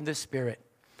God in the Spirit.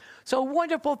 So a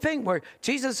wonderful thing where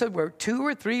Jesus said, where 2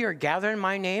 or 3 are gathered in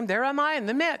my name, there am I in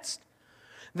the midst.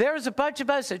 There's a bunch of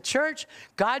us at church.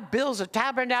 God builds a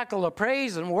tabernacle of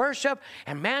praise and worship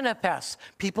and manifests.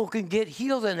 People can get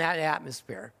healed in that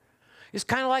atmosphere. It's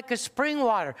kind of like a spring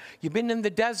water. You've been in the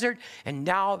desert, and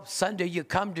now Sunday you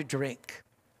come to drink.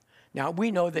 Now,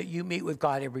 we know that you meet with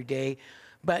God every day,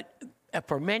 but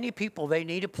for many people, they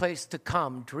need a place to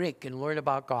come, drink, and learn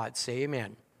about God. Say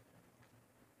amen.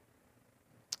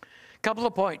 Couple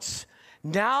of points.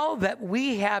 Now that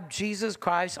we have Jesus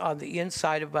Christ on the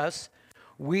inside of us,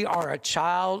 we are a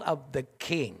child of the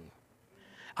King,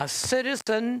 a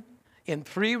citizen in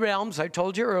 3 realms, I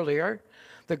told you earlier.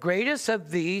 The greatest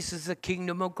of these is the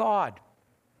kingdom of God.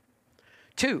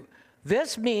 2,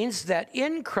 this means that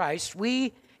in Christ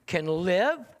we can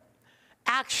live,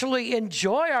 actually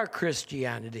enjoy our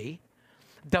Christianity,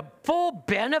 the full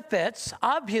benefits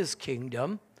of his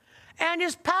kingdom and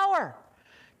his power.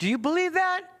 Do you believe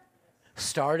that?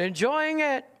 Start enjoying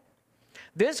it.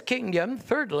 This kingdom,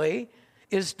 thirdly,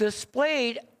 is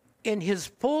displayed in his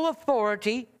full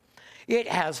authority. It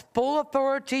has full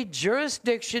authority,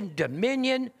 jurisdiction,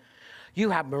 dominion. You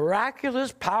have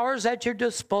miraculous powers at your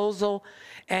disposal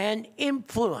and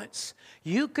influence.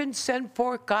 You can send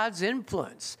forth God's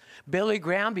influence. Billy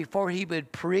Graham, before he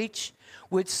would preach,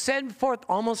 would send forth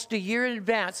almost a year in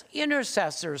advance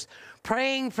intercessors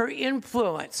praying for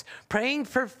influence, praying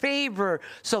for favor,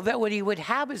 so that when he would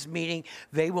have his meeting,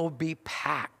 they will be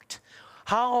packed.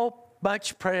 How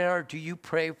much prayer do you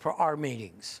pray for our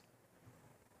meetings?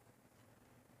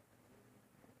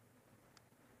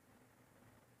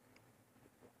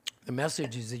 The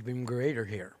message is even greater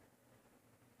here.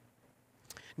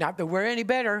 Not that we're any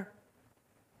better.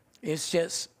 It's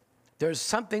just there's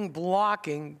something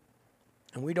blocking,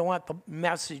 and we don't want the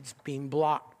message being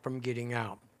blocked from getting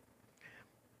out.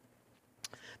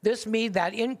 This means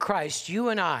that in Christ, you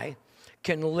and I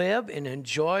can live and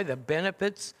enjoy the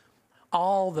benefits,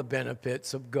 all the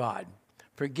benefits of God.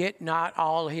 Forget not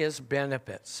all his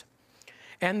benefits.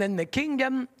 And then the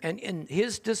kingdom and in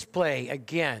his display,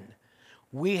 again,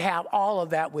 we have all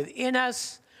of that within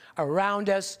us, around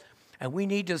us, and we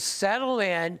need to settle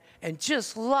in and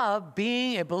just love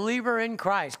being a believer in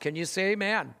Christ. Can you say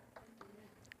amen?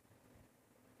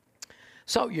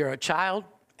 So you're a child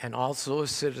and also a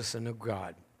citizen of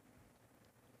God.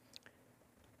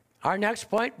 Our next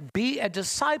point, be a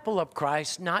disciple of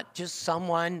Christ, not just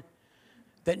someone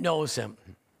that knows him.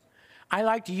 I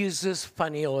like to use this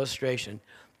funny illustration.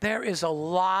 There is a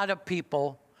lot of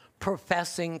people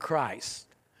professing Christ.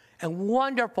 And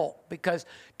wonderful, because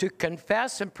to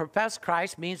confess and profess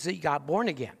Christ means that you got born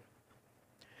again.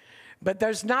 But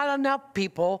there's not enough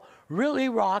people really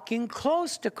walking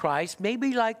close to Christ,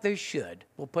 maybe like they should.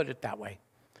 We'll put it that way.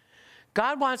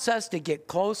 God wants us to get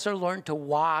closer, learn to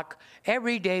walk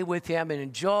every day with him and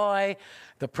enjoy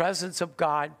the presence of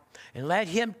God and let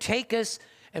him take us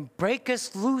and break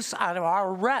us loose out of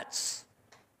our ruts.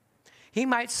 He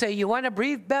might say, you want to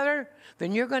breathe better?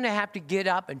 Then you're going to have to get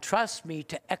up and trust me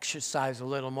to exercise a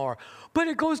little more. But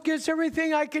it goes against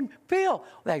everything I can feel.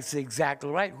 That's exactly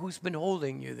right. Who's been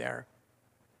holding you there?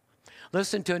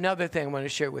 Listen to another thing I want to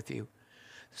share with you.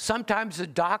 Sometimes the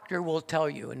doctor will tell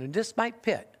you, and this might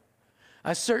fit,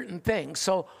 a certain thing.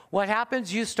 So what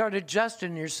happens? You start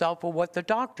adjusting yourself with what the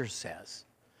doctor says.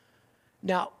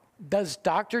 Now, does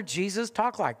Dr. Jesus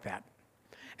talk like that?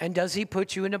 And does he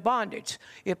put you into bondage?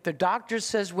 If the doctor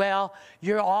says, well,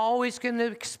 you're always going to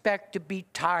expect to be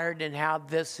tired and have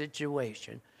this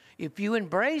situation. If you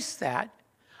embrace that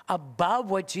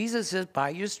above what Jesus says, by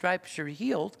your stripes you're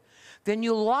healed, then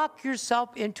you lock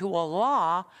yourself into a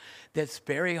law that's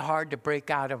very hard to break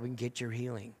out of and get your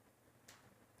healing.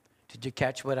 Did you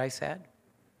catch what I said?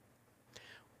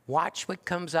 Watch what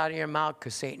comes out of your mouth,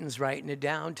 because Satan's writing it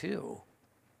down too.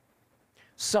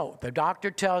 So the doctor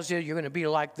tells you you're going to be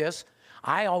like this.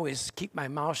 I always keep my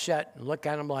mouth shut and look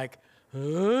at him like,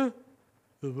 huh?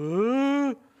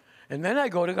 And then I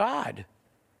go to God.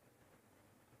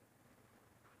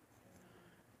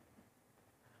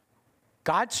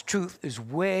 God's truth is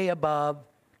way above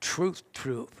truth.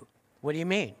 What do you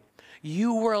mean?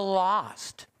 You were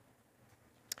lost.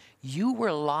 You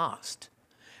were lost.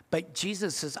 But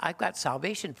Jesus says, I've got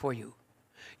salvation for you.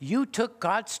 You took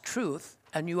God's truth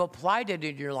and you applied it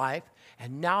in your life,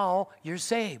 and now you're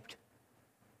saved.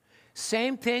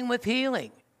 Same thing with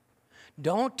healing.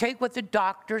 Don't take what the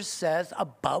doctor says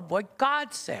above what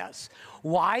God says.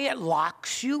 Why? It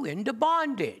locks you into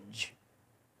bondage.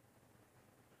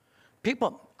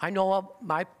 People, I know of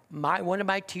one of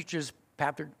my teachers,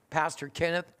 Pastor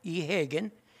Kenneth E.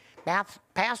 Hagan.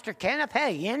 Pastor Kenneth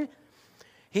Hagan,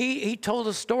 he told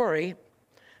a story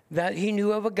that he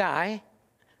knew of a guy,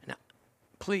 now,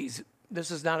 please,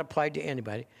 this is not applied to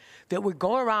anybody, that would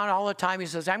go around all the time. He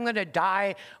says, I'm going to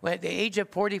die at the age of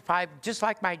 45, just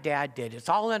like my dad did. It's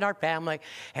all in our family.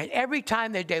 And every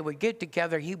time that they would get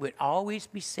together, he would always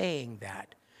be saying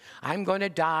that. I'm going to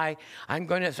die. I'm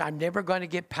never going to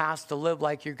get past to live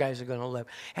like you guys are going to live.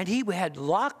 And he had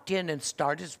locked in and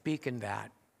started speaking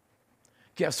that.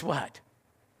 Guess what?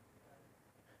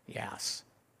 Yes.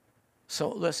 So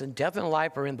listen, death and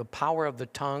life are in the power of the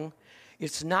tongue.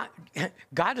 It's not,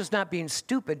 God is not being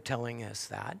stupid telling us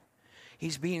that.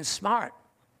 He's being smart.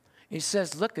 He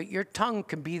says, look, your tongue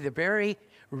can be the very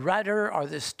rudder or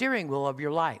the steering wheel of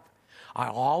your life. Are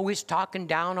always talking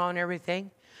down on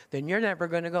everything? Then you're never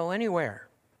going to go anywhere.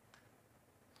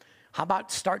 How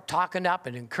about start talking up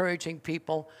and encouraging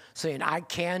people, saying, I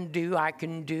can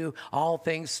do all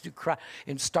things through Christ,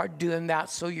 and start doing that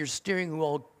so your steering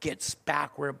wheel gets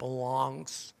back where it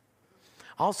belongs.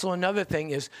 Also, another thing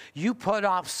is you put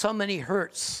off so many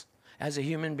hurts as a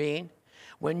human being.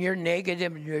 When you're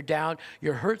negative and you're down,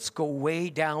 your hurts go way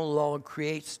down low and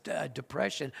creates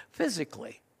depression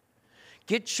physically.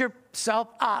 Get yourself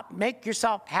up. Make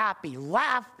yourself happy.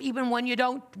 Laugh even when you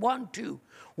don't want to.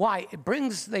 Why? It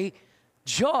brings the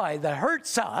joy, the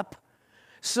hurts up,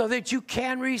 so that you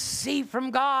can receive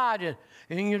from God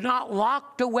and you're not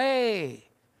locked away.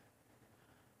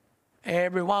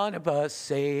 Every one of us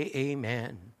say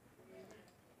amen.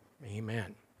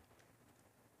 Amen.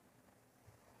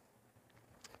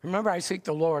 Remember, I seek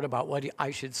the Lord about what I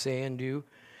should say and do,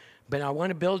 but I want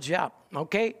to build you up,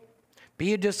 okay?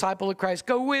 Be a disciple of Christ.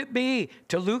 Go with me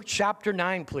to Luke chapter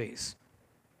 9, please.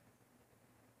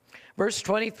 Verse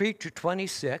 23 to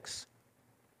 26.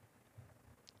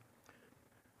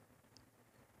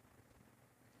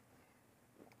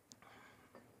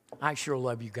 I sure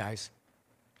love you guys.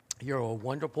 You're a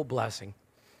wonderful blessing.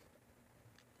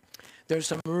 There's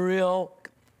some real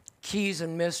keys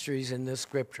and mysteries in this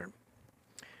scripture.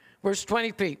 Verse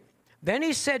 23, then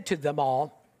he said to them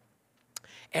all,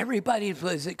 everybody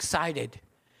was excited.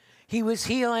 He was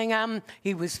healing them.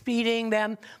 He was feeding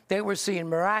them. They were seeing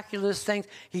miraculous things.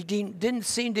 He didn't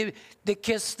seem to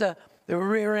kiss the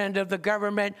rear end of the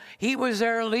government. He was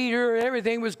their leader.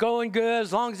 Everything was going good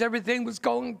as long as everything was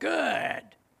going good.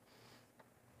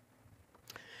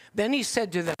 Then he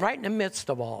said to them, right in the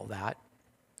midst of all that,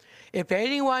 if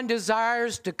anyone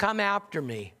desires to come after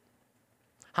me,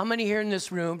 how many here in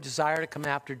this room desire to come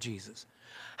after Jesus?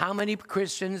 How many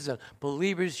Christians and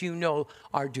believers you know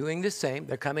are doing the same?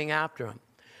 They're coming after him.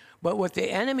 But what the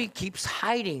enemy keeps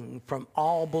hiding from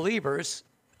all believers,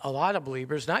 a lot of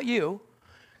believers, not you,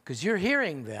 because you're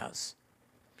hearing this,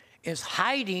 is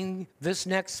hiding this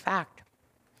next fact.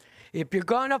 If you're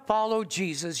going to follow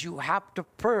Jesus, you have to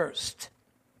first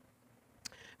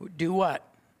do what?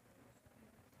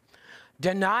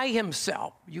 Deny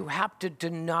himself. You have to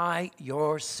deny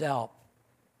yourself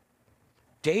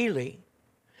daily.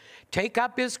 Take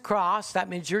up his cross. That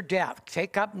means your death.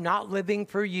 Take up not living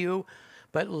for you,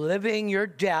 but living your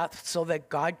death so that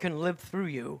God can live through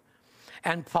you,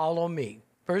 and follow me.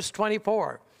 Verse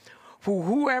 24. For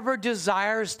whoever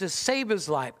desires to save his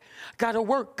life, gotta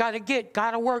work,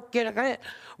 gotta work, get it,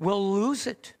 will lose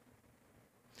it.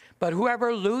 But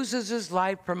whoever loses his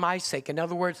life for my sake, in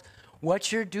other words,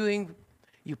 what you're doing,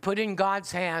 you put in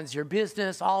God's hands, your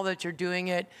business, all that you're doing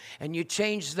it, and you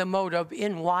change the motive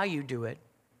in why you do it.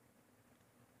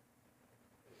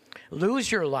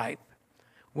 Lose your life,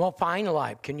 will find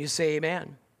life. Can you say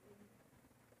amen?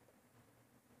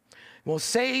 Will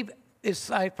save his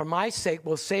life for my sake,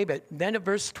 will save it. Then at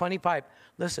verse 25,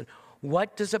 listen,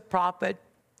 what does it profit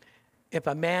if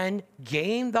a man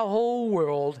gain the whole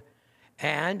world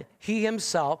and he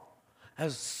himself,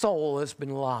 his soul has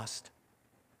been lost?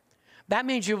 That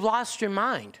means you've lost your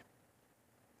mind.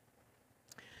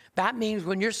 That means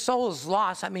when your soul is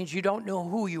lost, that means you don't know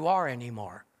who you are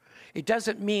anymore. It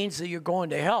doesn't mean that you're going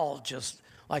to hell just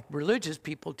like religious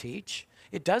people teach.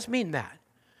 It does mean that.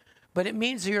 But it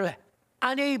means you're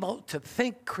unable to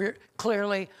think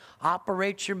clearly,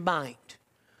 operate your mind.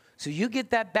 So you get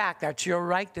that back. That's your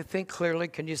right to think clearly.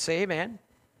 Can you say amen?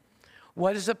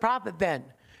 What is the profit then?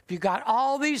 If you got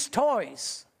all these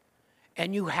toys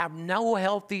and you have no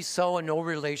healthy soul and no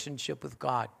relationship with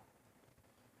God.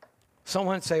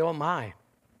 Someone say, oh my.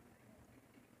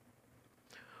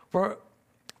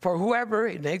 For whoever,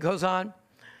 and it goes on,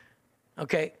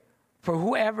 okay, for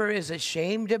whoever is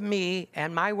ashamed of me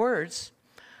and my words,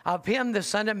 of him the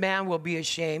Son of Man will be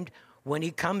ashamed when he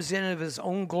comes in of his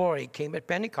own glory. Came at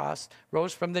Pentecost,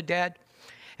 rose from the dead,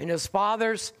 and his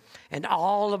fathers and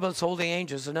all of his holy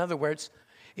angels. In other words,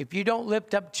 if you don't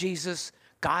lift up Jesus,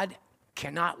 God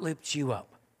cannot lift you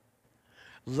up.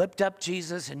 Lift up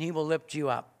Jesus and he will lift you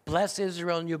up. Bless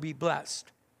Israel and you'll be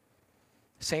blessed.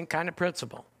 Same kind of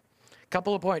principle.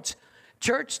 Couple of points.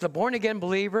 Church, the born-again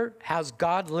believer has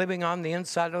God living on the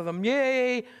inside of them.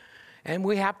 Yay! And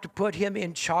we have to put him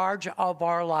in charge of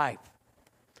our life.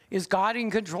 Is God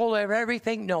in control of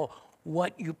everything? No.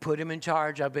 What you put him in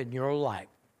charge of in your life.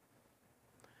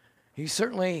 He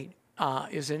certainly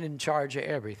isn't in charge of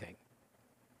everything.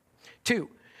 2,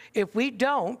 if we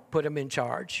don't put him in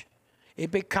charge, it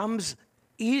becomes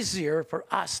easier for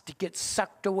us to get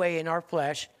sucked away in our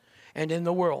flesh and in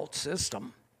the world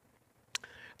system.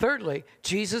 Thirdly,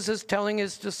 Jesus is telling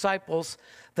his disciples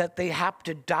that they have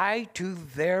to die to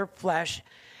their flesh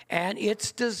and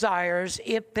its desires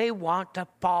if they want to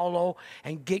follow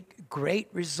and get great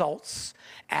results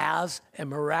as a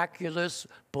miraculous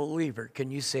believer.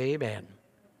 Can you say amen?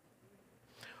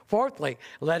 Fourthly,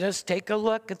 let us take a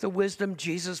look at the wisdom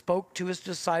Jesus spoke to his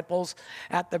disciples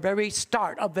at the very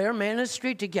start of their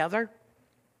ministry together.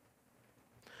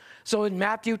 So in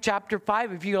Matthew chapter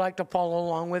 5, if you'd like to follow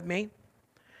along with me,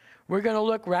 we're going to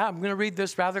look around. I'm going to read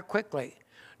this rather quickly.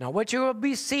 Now, what you will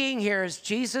be seeing here is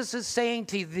Jesus is saying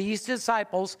to these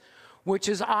disciples, which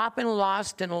is often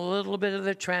lost in a little bit of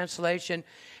the translation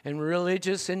and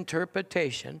religious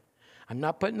interpretation. I'm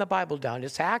not putting the Bible down.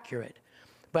 It's accurate.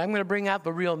 But I'm going to bring out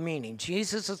the real meaning.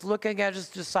 Jesus is looking at his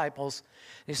disciples.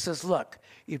 He says, look,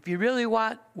 if you really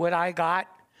want what I got,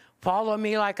 follow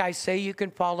me like I say you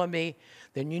can follow me,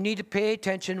 then you need to pay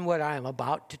attention to what I'm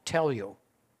about to tell you.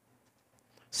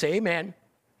 Say amen.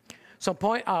 So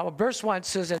verse 1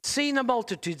 says, and seeing the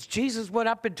multitudes, Jesus went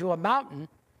up into a mountain,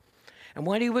 and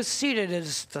when he was seated,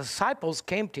 his disciples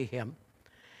came to him,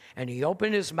 and he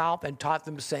opened his mouth and taught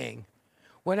them, saying,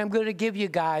 what I'm going to give you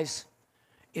guys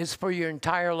is for your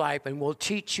entire life, and will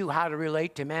teach you how to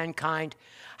relate to mankind,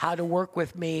 how to work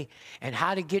with me, and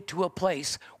how to get to a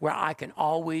place where I can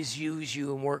always use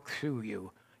you and work through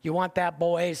you. You want that,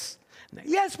 boys?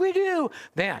 Yes, we do.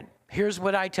 Then, here's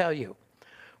what I tell you.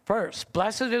 First,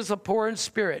 blessed is the poor in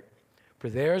spirit, for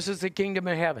theirs is the kingdom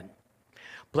of heaven.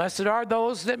 Blessed are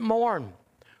those that mourn,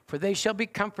 for they shall be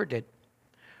comforted.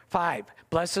 5,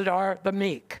 blessed are the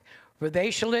meek, for they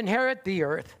shall inherit the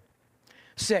earth.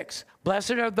 6,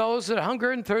 blessed are those that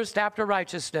hunger and thirst after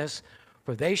righteousness,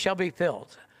 for they shall be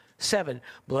filled. 7,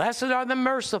 blessed are the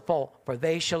merciful, for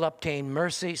they shall obtain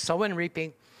mercy, sowing and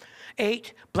reaping.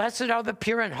 8, blessed are the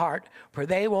pure in heart, for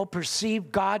they will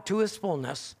perceive God to his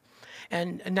fullness.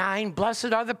 And 9,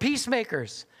 blessed are the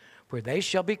peacemakers, for they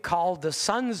shall be called the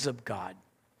sons of God.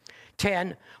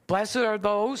 10, blessed are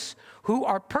those who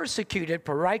are persecuted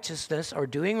for righteousness or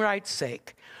doing right's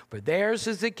sake, for theirs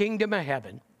is the kingdom of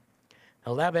heaven.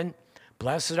 11,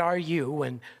 blessed are you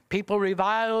when people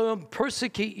revile and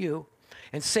persecute you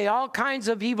and say all kinds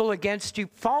of evil against you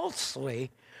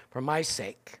falsely for my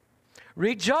sake.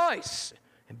 Rejoice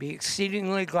and be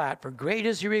exceedingly glad, for great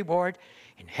is your reward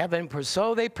in heaven, for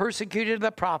so they persecuted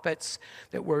the prophets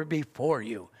that were before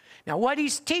you. Now, what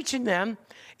he's teaching them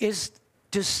is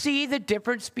to see the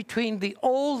difference between the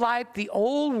old life, the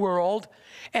old world,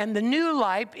 and the new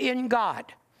life in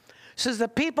God. Says the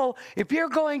people, if you're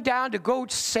going down to go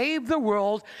save the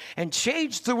world and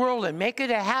change the world and make it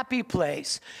a happy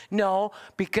place, no,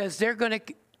 because they're going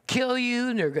to kill you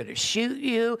and they're going to shoot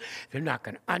you. They're not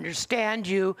going to understand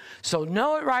you. So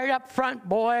know it right up front,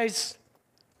 boys.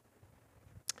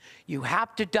 You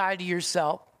have to die to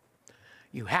yourself.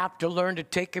 You have to learn to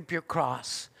take up your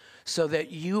cross so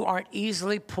that you aren't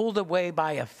easily pulled away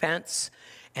by offense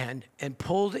and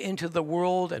pulled into the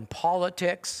world and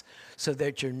politics, so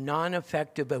that you're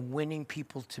non-effective at winning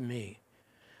people to me.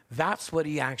 That's what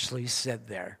he actually said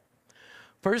there.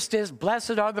 First is,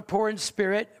 blessed are the poor in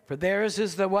spirit, for theirs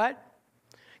is the what?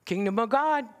 Kingdom of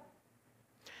God.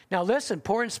 Now listen,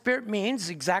 poor in spirit means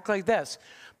exactly like this.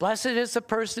 Blessed is the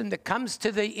person that comes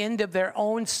to the end of their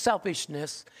own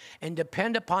selfishness and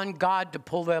depend upon God to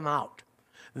pull them out.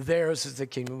 Theirs is the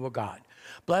kingdom of God.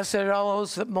 Blessed are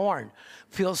those that mourn,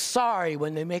 feel sorry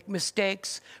when they make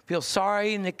mistakes, feel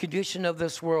sorry in the condition of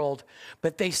this world,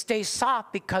 but they stay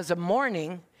soft because of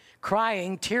mourning,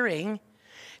 crying, tearing,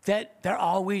 that they're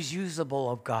always usable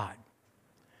of God.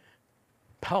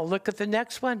 Oh, look at the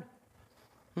next one.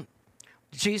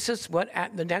 Jesus, what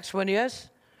the next one is?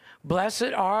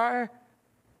 Blessed are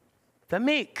the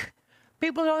meek.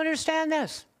 People don't understand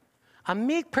this. A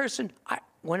meek person,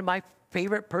 one of my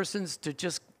favorite persons to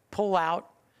just pull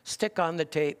out, stick on the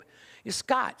tape, is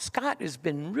Scott. Scott has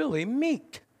been really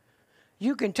meek.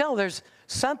 You can tell there's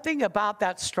something about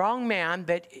that strong man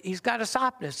that he's got a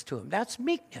softness to him. That's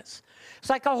meekness. It's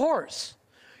like a horse.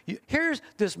 Here's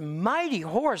this mighty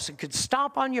horse that could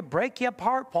stomp on you, break you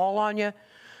apart, fall on you.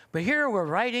 But here we're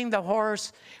riding the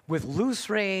horse with loose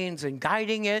reins and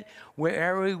guiding it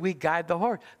wherever we guide the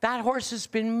horse. That horse has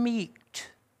been meeked.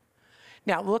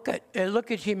 Now look at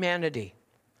humanity.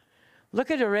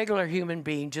 Look at a regular human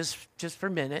being just for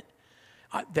a minute.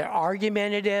 They're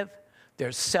argumentative.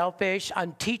 They're selfish,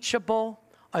 unteachable.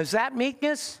 Is that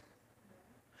meekness?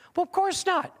 Well, of course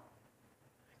not.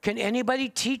 Can anybody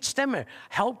teach them or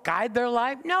help guide their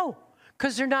life? No,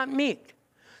 because they're not meek.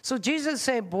 So Jesus is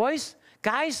saying, boys,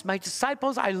 guys, my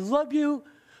disciples, I love you,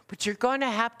 but you're going to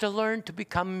have to learn to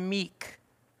become meek.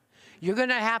 You're going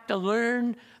to have to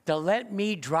learn to let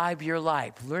me drive your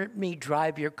life. Let me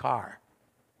drive your car.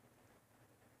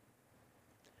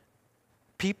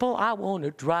 People, I want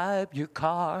to drive your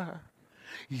car.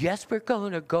 Yes, we're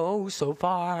going to go so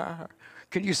far.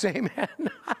 Can you say amen?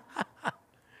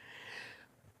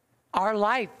 Our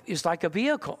life is like a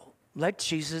vehicle. Let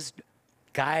Jesus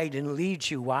guide and lead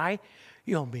you. Why?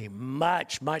 You'll be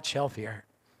much, much healthier.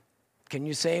 Can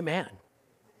you say amen?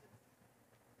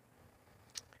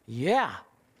 Yeah.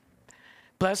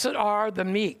 Blessed are the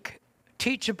meek,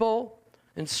 teachable,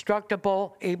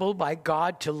 instructable, able by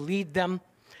God to lead them,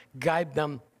 guide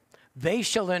them. They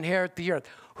shall inherit the earth.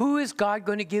 Who is God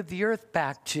going to give the earth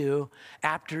back to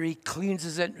after he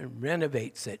cleanses it and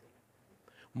renovates it?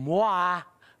 Moi,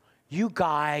 you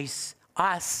guys,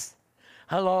 us.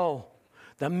 Hello.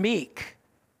 The meek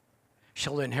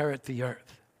shall inherit the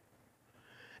earth.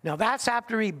 Now that's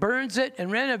after he burns it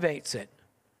and renovates it.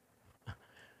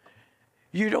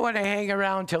 You don't want to hang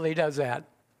around till he does that.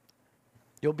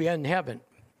 You'll be in heaven.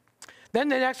 Then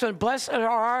the next one, blessed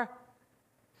are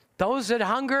those that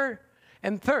hunger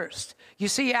and thirst. You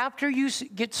see, after you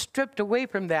get stripped away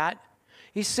from that,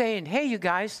 he's saying, hey, you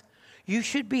guys, you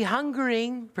should be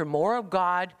hungering for more of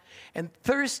God and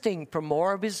thirsting for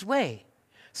more of his way.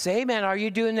 Say amen. Are you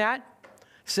doing that?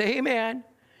 Say amen.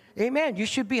 Amen. You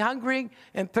should be hungering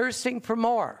and thirsting for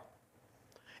more.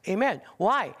 Amen.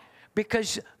 Why?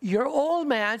 Because your old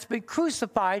man's been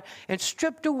crucified and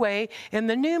stripped away, and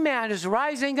the new man is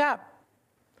rising up.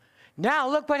 Now,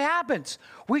 look what happens.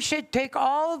 We should take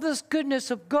all of this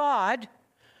goodness of God,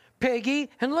 Peggy,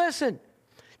 and listen.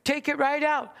 Take it right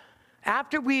out.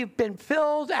 After we've been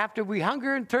filled, after we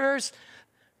hunger and thirst,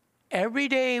 every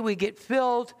day we get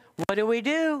filled. What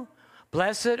do?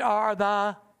 Blessed are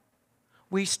the...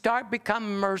 We start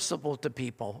becoming merciful to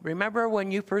people. Remember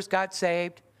when you first got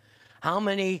saved? How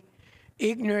many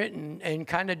ignorant and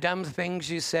kind of dumb things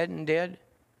you said and did?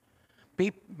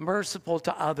 Be merciful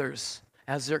to others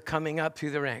as they're coming up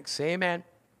through the ranks. Say amen.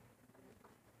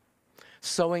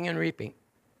 Sowing and reaping.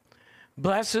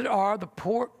 Blessed are the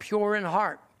poor, pure in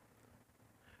heart,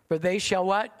 for they shall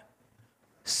what?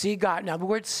 See God. Now the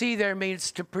word see there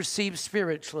means to perceive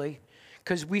spiritually,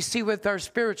 because we see with our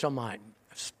spiritual mind,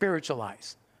 spiritual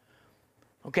eyes.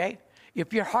 Okay?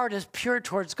 If your heart is pure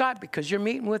towards God because you're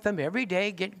meeting with him every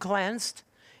day, getting cleansed,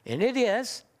 and it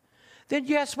is, then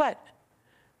guess what?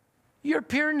 Your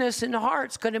pureness in the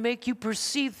heart's going to make you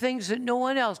perceive things that no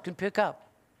one else can pick up.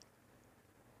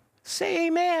 Say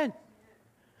amen.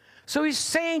 So he's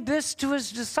saying this to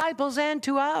his disciples and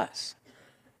to us.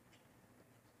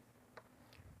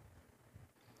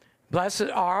 Blessed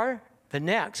are the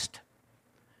next.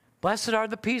 Blessed are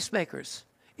the peacemakers.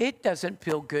 It doesn't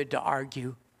feel good to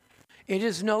argue. It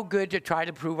is no good to try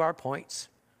to prove our points.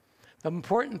 The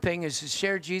important thing is to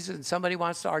share Jesus, and somebody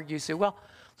wants to argue, say, well,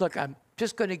 look, I'm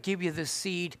just going to give you the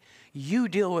seed. You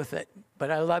deal with it, but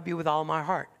I love you with all my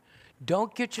heart.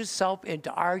 Don't get yourself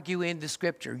into arguing the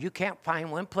Scripture. You can't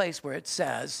find one place where it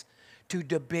says to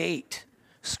debate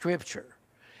Scripture.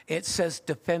 It says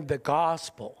defend the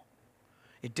gospel.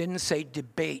 It didn't say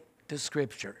debate the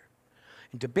Scripture.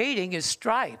 And debating is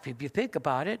strife. If you think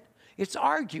about it, it's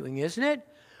arguing, isn't it?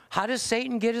 How does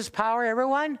Satan get his power,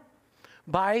 everyone?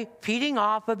 By feeding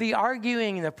off of the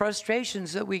arguing and the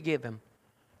frustrations that we give him.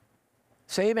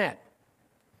 Say amen.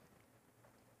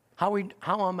 How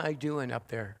am I doing up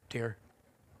there, dear?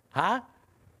 Huh?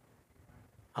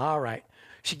 All right.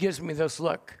 She gives me this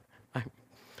look.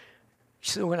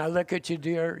 So when I look at you,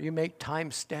 dear, you make time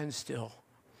stand still.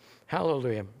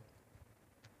 Hallelujah.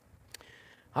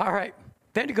 All right.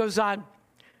 Then it goes on.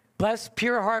 Blessed,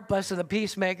 pure heart, blessed the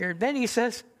peacemaker. Then he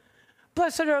says,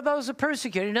 blessed are those that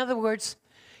persecute. In other words,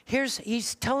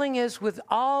 he's telling us with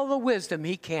all the wisdom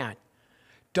he can.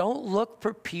 Don't look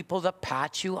for people to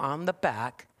pat you on the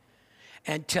back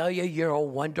and tell you you're a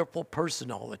wonderful person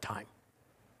all the time.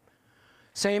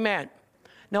 Say amen.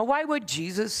 Now, why would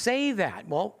Jesus say that?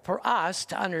 Well, for us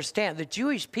to understand, the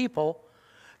Jewish people,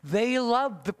 they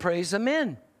loved to praise him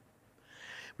in.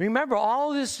 Remember,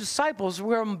 all of his disciples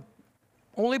were,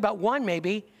 only about one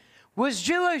maybe, was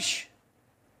Jewish.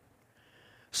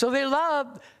 So they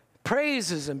love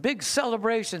praises and big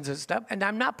celebrations and stuff, and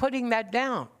I'm not putting that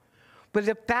down. But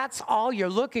if that's all you're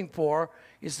looking for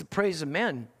is the praise of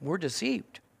men, we're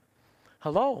deceived.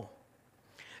 Hello?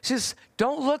 It says,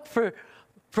 don't look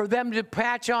for them to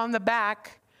pat you on the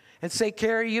back and say,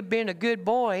 Kerry, you've been a good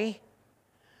boy.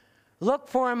 Look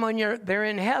for them when they're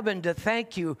in heaven to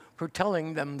thank you for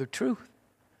telling them the truth.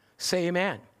 Say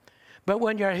amen. But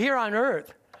when you're here on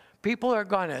earth, people are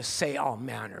going to say all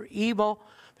manner of evil.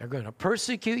 They're going to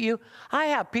persecute you. I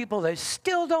have people that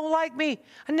still don't like me,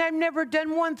 and I've never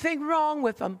done one thing wrong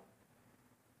with them.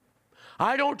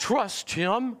 I don't trust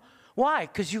him. Why?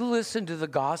 Because you listened to the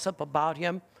gossip about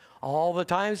him all the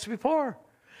times before.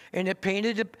 And it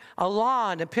painted a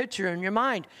law and a picture in your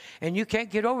mind. And you can't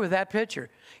get over that picture.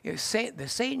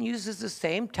 Satan uses the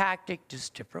same tactic,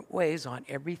 just different ways on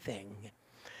everything.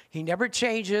 He never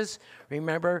changes.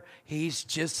 Remember, he's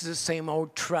just the same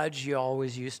old trudge you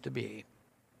always used to be.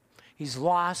 He's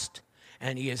lost,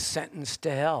 and he is sentenced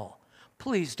to hell.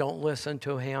 Please don't listen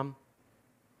to him.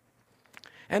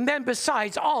 And then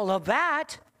besides all of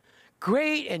that,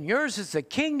 great, and yours is the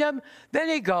kingdom. Then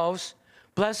he goes,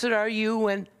 blessed are you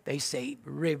when they say,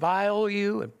 revile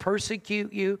you and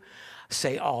persecute you,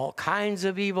 say all kinds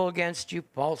of evil against you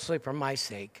falsely for my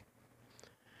sake.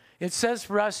 It says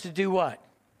for us to do what?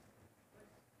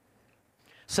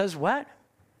 It says what?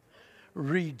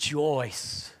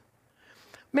 Rejoice.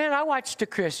 Man, I watched a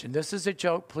Christian. This is a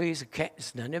joke, please.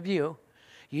 It's none of you.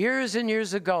 Years and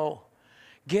years ago,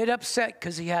 get upset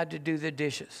because he had to do the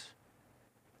dishes.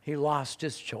 He lost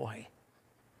his joy.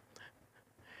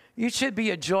 You should be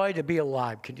a joy to be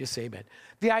alive. Can you say amen?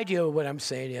 The idea of what I'm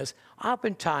saying is,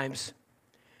 oftentimes,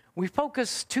 we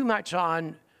focus too much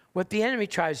on what the enemy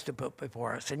tries to put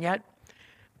before us, and yet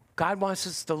God wants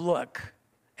us to look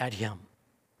at him.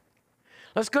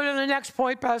 Let's go to the next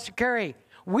point, Pastor Kerry.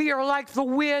 We are like the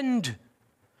wind.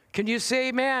 Can you say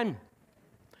amen?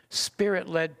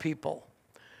 Spirit-led people.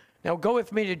 Now go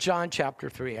with me to John chapter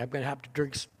 3. I'm going to have to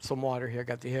drink some water here. I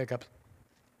got the hiccups.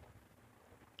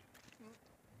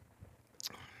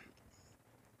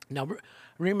 Now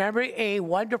remember, a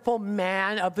wonderful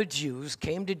man of the Jews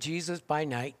came to Jesus by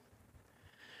night.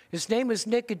 His name was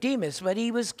Nicodemus, but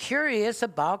he was curious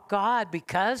about God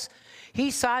because he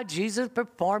saw Jesus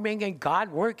performing and God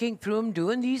working through him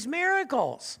doing these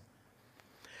miracles.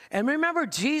 And remember,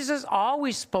 Jesus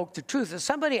always spoke the truth. If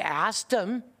somebody asked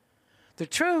him the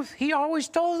truth, he always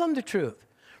told them the truth.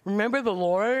 Remember the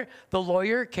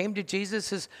lawyer came to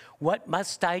Jesus and says, what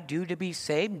must I do to be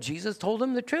saved? And Jesus told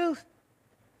him the truth.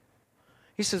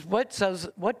 He says, what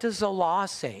does the law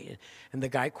say? And the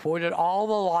guy quoted all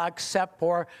the law except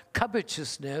for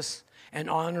covetousness and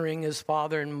honoring his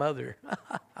father and mother.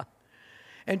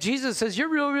 And Jesus says, you're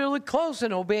really, really close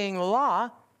in obeying the law.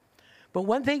 But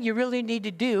one thing you really need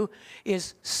to do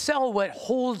is sell what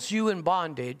holds you in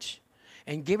bondage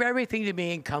and give everything to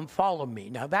me and come follow me.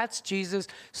 Now that's Jesus.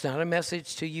 It's not a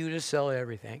message to you to sell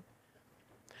everything.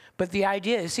 But the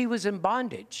idea is he was in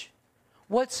bondage.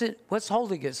 What's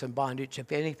holding us in bondage,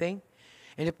 if anything?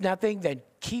 And if nothing, then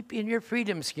keep in your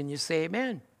freedoms. Can you say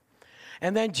amen?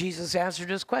 And then Jesus answered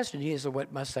his question. He said,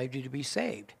 what must I do to be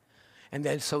saved? And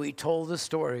then so he told the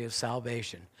story of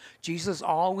salvation. Jesus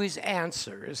always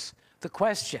answers the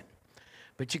question.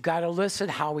 But you got to listen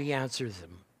how he answers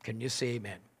them. Can you say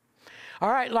amen? All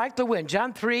right, like the wind.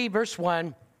 John 3, verse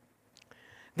 1.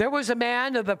 There was a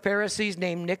man of the Pharisees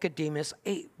named Nicodemus,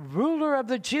 a ruler of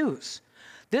the Jews.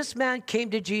 This man came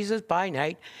to Jesus by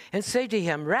night and said to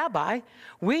him, Rabbi,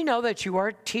 we know that you are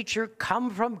a teacher come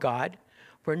from God,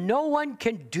 for no one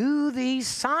can do these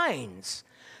signs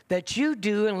that you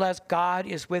do unless God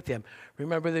is with him.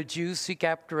 Remember the Jews seek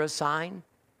after a sign?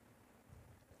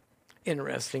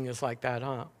 Interesting, it's like that,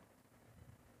 huh?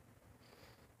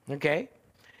 Okay.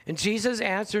 And Jesus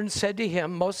answered and said to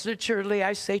him, most assuredly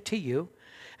I say to you,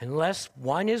 unless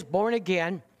one is born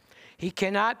again, he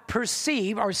cannot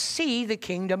perceive or see the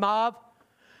kingdom of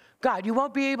God. You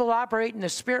won't be able to operate in the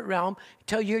spirit realm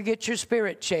until you get your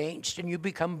spirit changed and you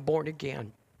become born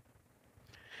again.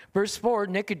 Verse 4,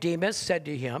 Nicodemus said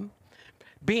to him,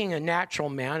 being a natural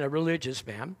man, a religious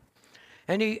man,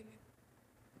 and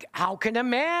how can a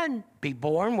man be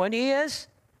born when he is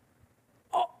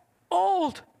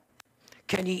old?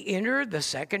 Can he enter the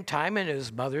second time in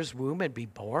his mother's womb and be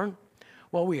born?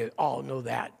 Well, we all know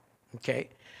that, okay?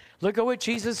 Look at what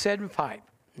Jesus said in 5.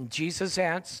 And Jesus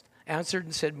answered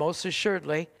and said, most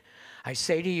assuredly, I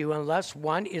say to you, unless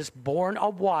one is born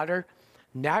of water,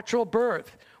 natural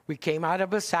birth, we came out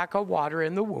of a sack of water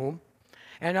in the womb,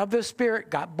 and of the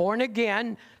Spirit got born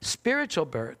again, spiritual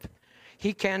birth.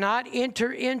 He cannot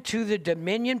enter into the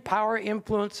dominion, power,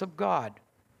 influence of God.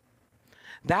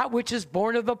 That which is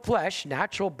born of the flesh,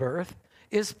 natural birth,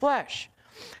 is flesh.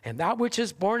 And that which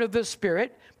is born of the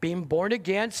Spirit, being born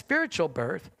again, spiritual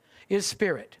birth, is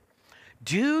spirit.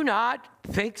 Do not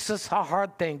think this is a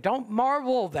hard thing. Don't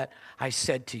marvel that I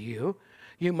said to you,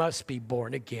 you must be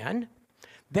born again.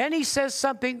 Then he says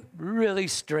something really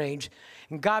strange.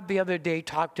 And God the other day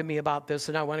talked to me about this,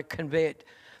 and I want to convey it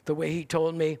the way he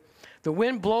told me. The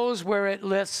wind blows where it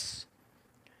lists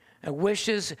and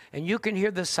wishes, and you can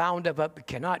hear the sound of it, but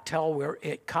cannot tell where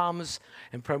it comes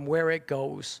and from where it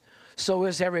goes. So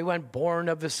is everyone born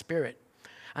of the Spirit.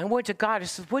 I went to God. I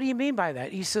said, what do you mean by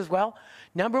that? He says, well,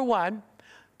 number one,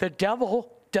 the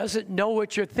devil doesn't know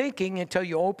what you're thinking until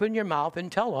you open your mouth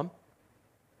and tell him.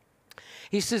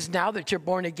 He says, now that you're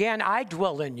born again, I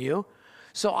dwell in you.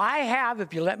 So I have,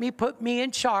 if you let me put me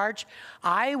in charge,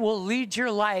 I will lead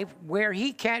your life where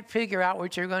he can't figure out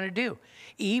what you're going to do.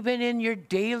 Even in your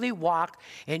daily walk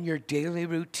and your daily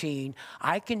routine,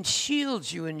 I can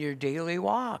shield you in your daily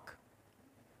walk.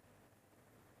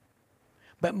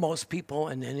 But most people,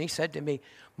 and then he said to me,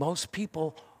 most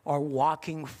people are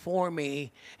walking for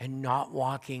me and not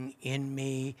walking in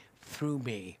me, through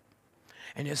me.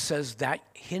 And it says that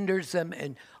hinders them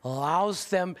and allows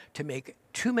them to make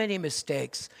too many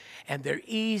mistakes, and they're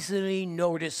easily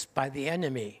noticed by the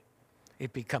enemy.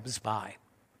 It becomes by.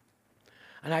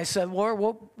 And I said,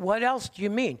 Lord, what else do you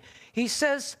mean? He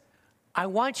says, I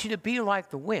want you to be like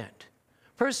the wind.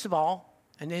 First of all,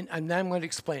 and then I'm going to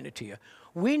explain it to you.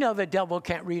 We know the devil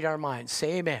can't read our minds.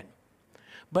 Say amen.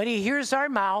 But he hears our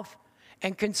mouth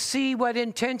and can see what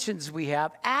intentions we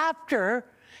have after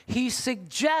he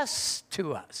suggests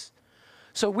to us.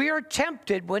 So we are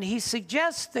tempted when he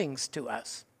suggests things to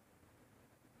us.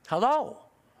 Hello?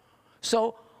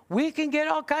 So we can get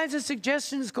all kinds of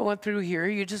suggestions going through here.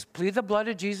 You just plead the blood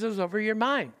of Jesus over your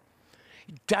mind.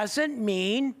 It doesn't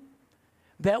mean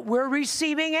that we're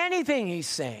receiving anything he's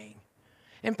saying.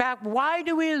 In fact, why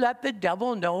do we let the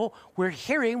devil know we're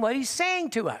hearing what he's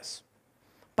saying to us?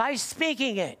 By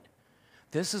speaking it.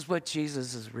 This is what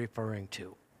Jesus is referring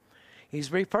to.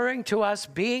 He's referring to us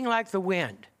being like the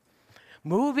wind,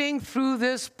 moving through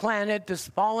this planet, this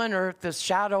fallen earth, this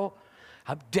shadow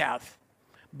of death,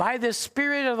 by the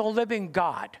Spirit of the living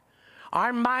God.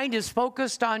 Our mind is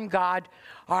focused on God.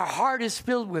 Our heart is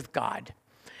filled with God.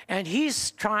 And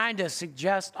he's trying to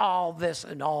suggest all this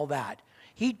and all that.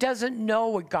 He doesn't know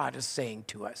what God is saying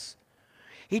to us.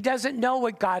 He doesn't know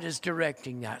what God is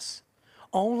directing us,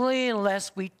 only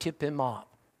unless we tip him off.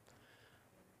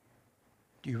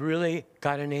 Do you really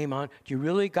got a name on? Do you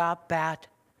really got that?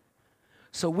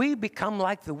 So we become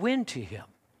like the wind to him.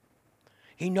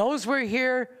 He knows we're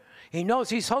here. He knows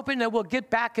he's hoping that we'll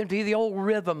get back into the old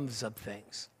rhythms of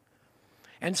things.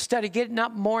 Instead of getting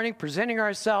up morning, presenting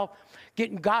ourselves,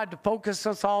 getting God to focus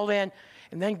us all in,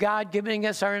 and then God giving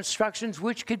us our instructions,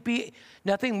 which could be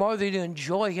nothing more than to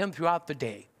enjoy him throughout the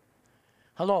day.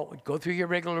 Hello, go through your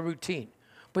regular routine.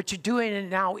 But you're doing it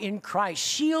now in Christ,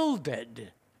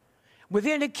 shielded.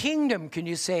 Within a kingdom, can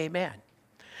you say amen?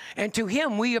 And to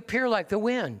him, we appear like the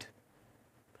wind.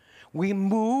 We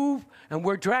move and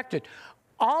we're directed.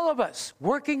 All of us,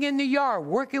 working in the yard,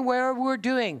 working wherever we're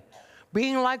doing,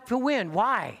 being like the wind.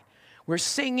 Why? We're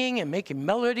singing and making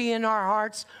melody in our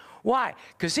hearts. Why?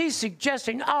 Because he's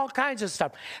suggesting all kinds of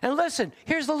stuff. And listen,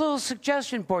 here's a little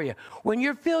suggestion for you. When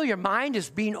you feel your mind is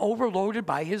being overloaded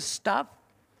by his stuff,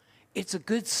 it's a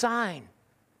good sign.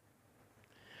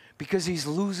 Because he's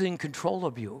losing control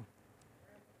of you.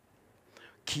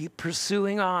 Keep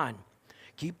pursuing on.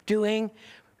 Keep doing.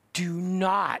 Do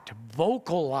not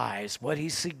vocalize what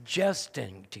he's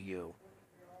suggesting to you.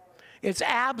 It's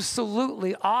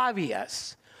absolutely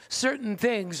obvious. Certain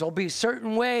things will be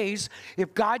certain ways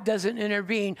if God doesn't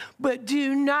intervene, but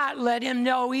do not let him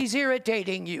know he's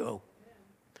irritating you.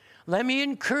 Let me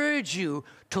encourage you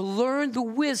to learn the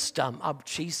wisdom of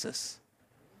Jesus.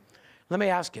 Let me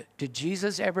ask you, did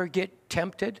Jesus ever get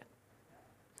tempted?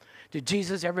 Did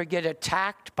Jesus ever get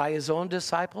attacked by his own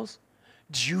disciples?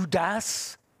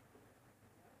 Judas?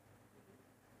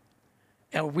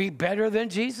 Are we better than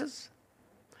Jesus?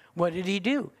 What did he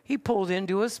do? He pulled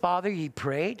into his Father, he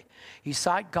prayed, he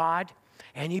sought God,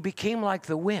 and he became like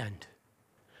the wind.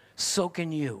 So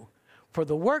can you. For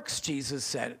the works, Jesus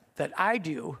said, that I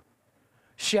do,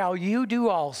 shall you do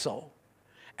also.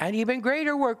 And even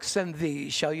greater works than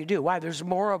these shall you do. Why? There's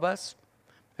more of us.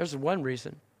 There's one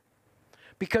reason.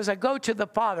 Because I go to the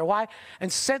Father. Why?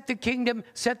 And set the kingdom,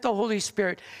 set the Holy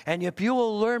Spirit. And if you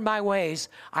will learn my ways,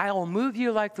 I will move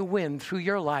you like the wind through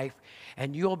your life.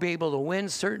 And you'll be able to win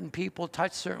certain people,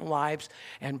 touch certain lives,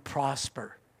 and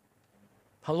prosper.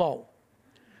 Hello.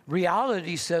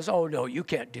 Reality says, oh, no, you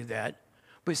can't do that.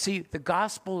 But see, the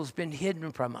gospel has been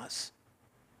hidden from us.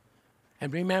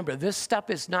 And remember, this stuff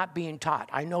is not being taught.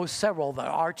 I know several that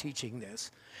are teaching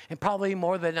this, and probably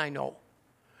more than I know.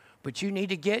 But you need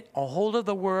to get a hold of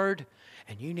the word,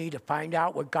 and you need to find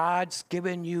out what God's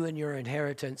given you in your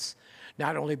inheritance.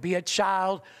 Not only be a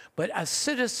child, but a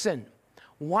citizen,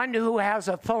 one who has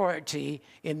authority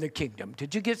in the kingdom.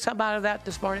 Did you get some out of that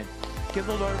this morning? Give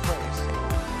the Lord praise.